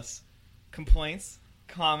email us complaints,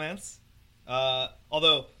 comments.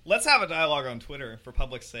 Although, let's have a dialogue on Twitter for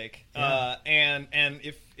public's sake. Yeah. And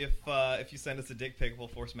if you send us a dick pic, we'll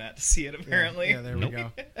force Matt to see it. Apparently, yeah, there Nope. we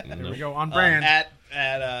go. There Nope. we go. On brand. at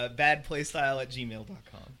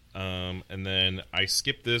badplaystyle@gmail.com. And then I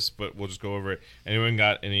skipped this, but we'll just go over it. Anyone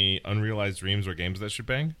got any unrealized dreams or games that should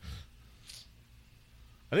bang?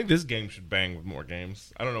 I think this game should bang with more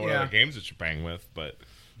games. I don't know what Yeah. other games it should bang with, but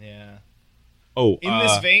Yeah. oh, In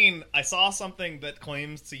this vein, I saw something that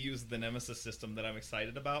claims to use the Nemesis system that I'm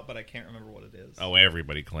excited about, but I can't remember what it is. oh,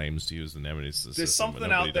 everybody claims to use the Nemesis system. There's but something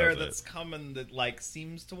nobody out there does it. that's coming that like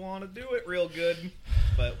seems to want to do it real good,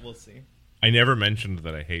 but we'll see. I never mentioned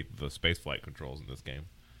that I hate the spaceflight controls in this game.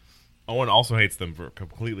 Owen also hates them for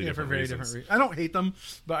completely Yeah, for different very reasons. different reasons. I don't hate them,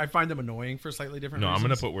 but I find them annoying for slightly different No, I'm reasons.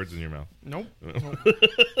 going to put words in your mouth. Nope.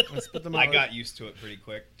 Let's put them I out. got used to it pretty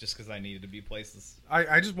quick just because I needed to be places.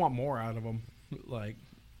 I just want more out of them. Like,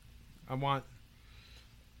 I want...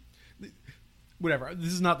 Whatever.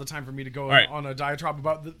 This is not the time for me to go right. on a diatribe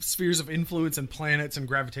about the spheres of influence and planets and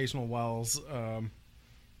gravitational wells.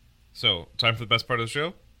 So, time for the best part of the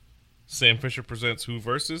show. Sam Fisher presents Who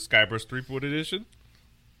Versus Skybrush Threepwood Edition.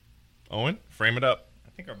 Owen, frame it up. I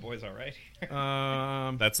think our boys are right.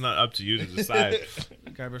 That's not up to you to decide.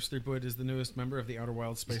 Guybrush Threepwood is the newest member of the Outer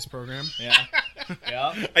Wilds space program. Yeah.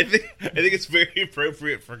 Yeah. I think it's very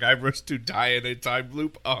appropriate for Guybrush to die in a time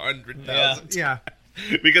loop 100,000 Yeah.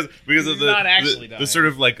 because of He's the not actually the dying. sort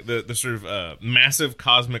of like the sort of massive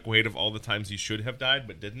cosmic weight of all the times he should have died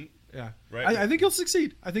but didn't. Yeah. Right. I think he'll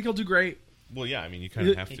succeed. I think he'll do great. Well, yeah, I mean you kind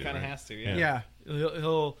of have He to. kind of right? has to, Yeah.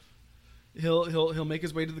 He'll make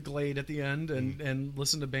his way to the glade at the end and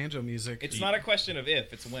listen to banjo music. It's not a question of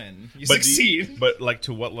if, it's when. You But succeed. but like,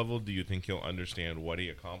 to what level do you think he'll understand what he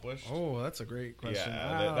accomplished? Oh, that's a great question.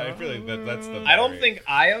 Yeah, I feel like that's the. I don't think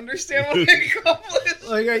I understand what they accomplished.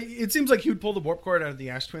 Like it seems like he would pull the warp cord out of the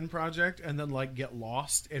Ash Twin project and then like get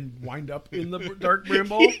lost and wind up in the dark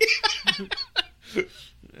bramble.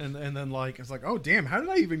 and then like it's like, oh damn, how did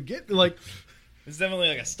I even get like? It's definitely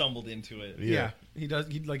like I stumbled into it. Yeah, he does.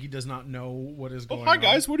 He does not know what is Oh, going hi on.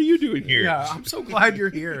 guys, what are you doing here? Yeah, I'm so glad you're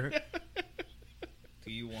here.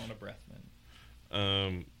 Do you want a breath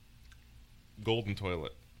mint? Golden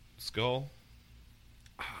toilet, skull.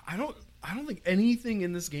 I don't think anything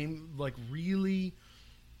in this game like really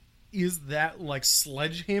is that like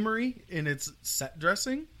sledgehammery in its set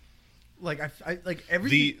dressing. Like I like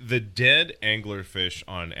everything. The dead anglerfish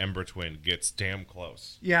on Ember Twin gets damn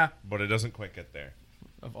close, Yeah, but it doesn't quite get there.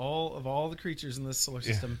 of all the creatures in this solar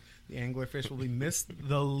system, the anglerfish will be missed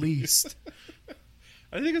the least.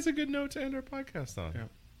 I think it's a good note to end our podcast on.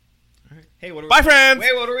 Yeah. Hey, what are Bye, we, friends!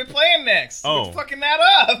 Wait, what are we playing next? Oh. We're fucking that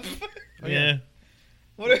up. Yeah.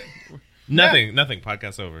 What are, Nothing.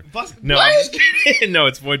 Podcast over. No, What? I'm just kidding. No,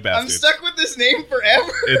 it's Void I'm Bastards. stuck with this name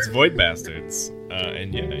forever. It's Void Bastards.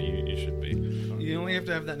 And yeah, you should be. You only have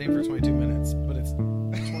to have that name for 22 minutes, but it's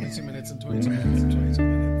 22 minutes and 22 minutes and 22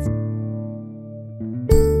 minutes.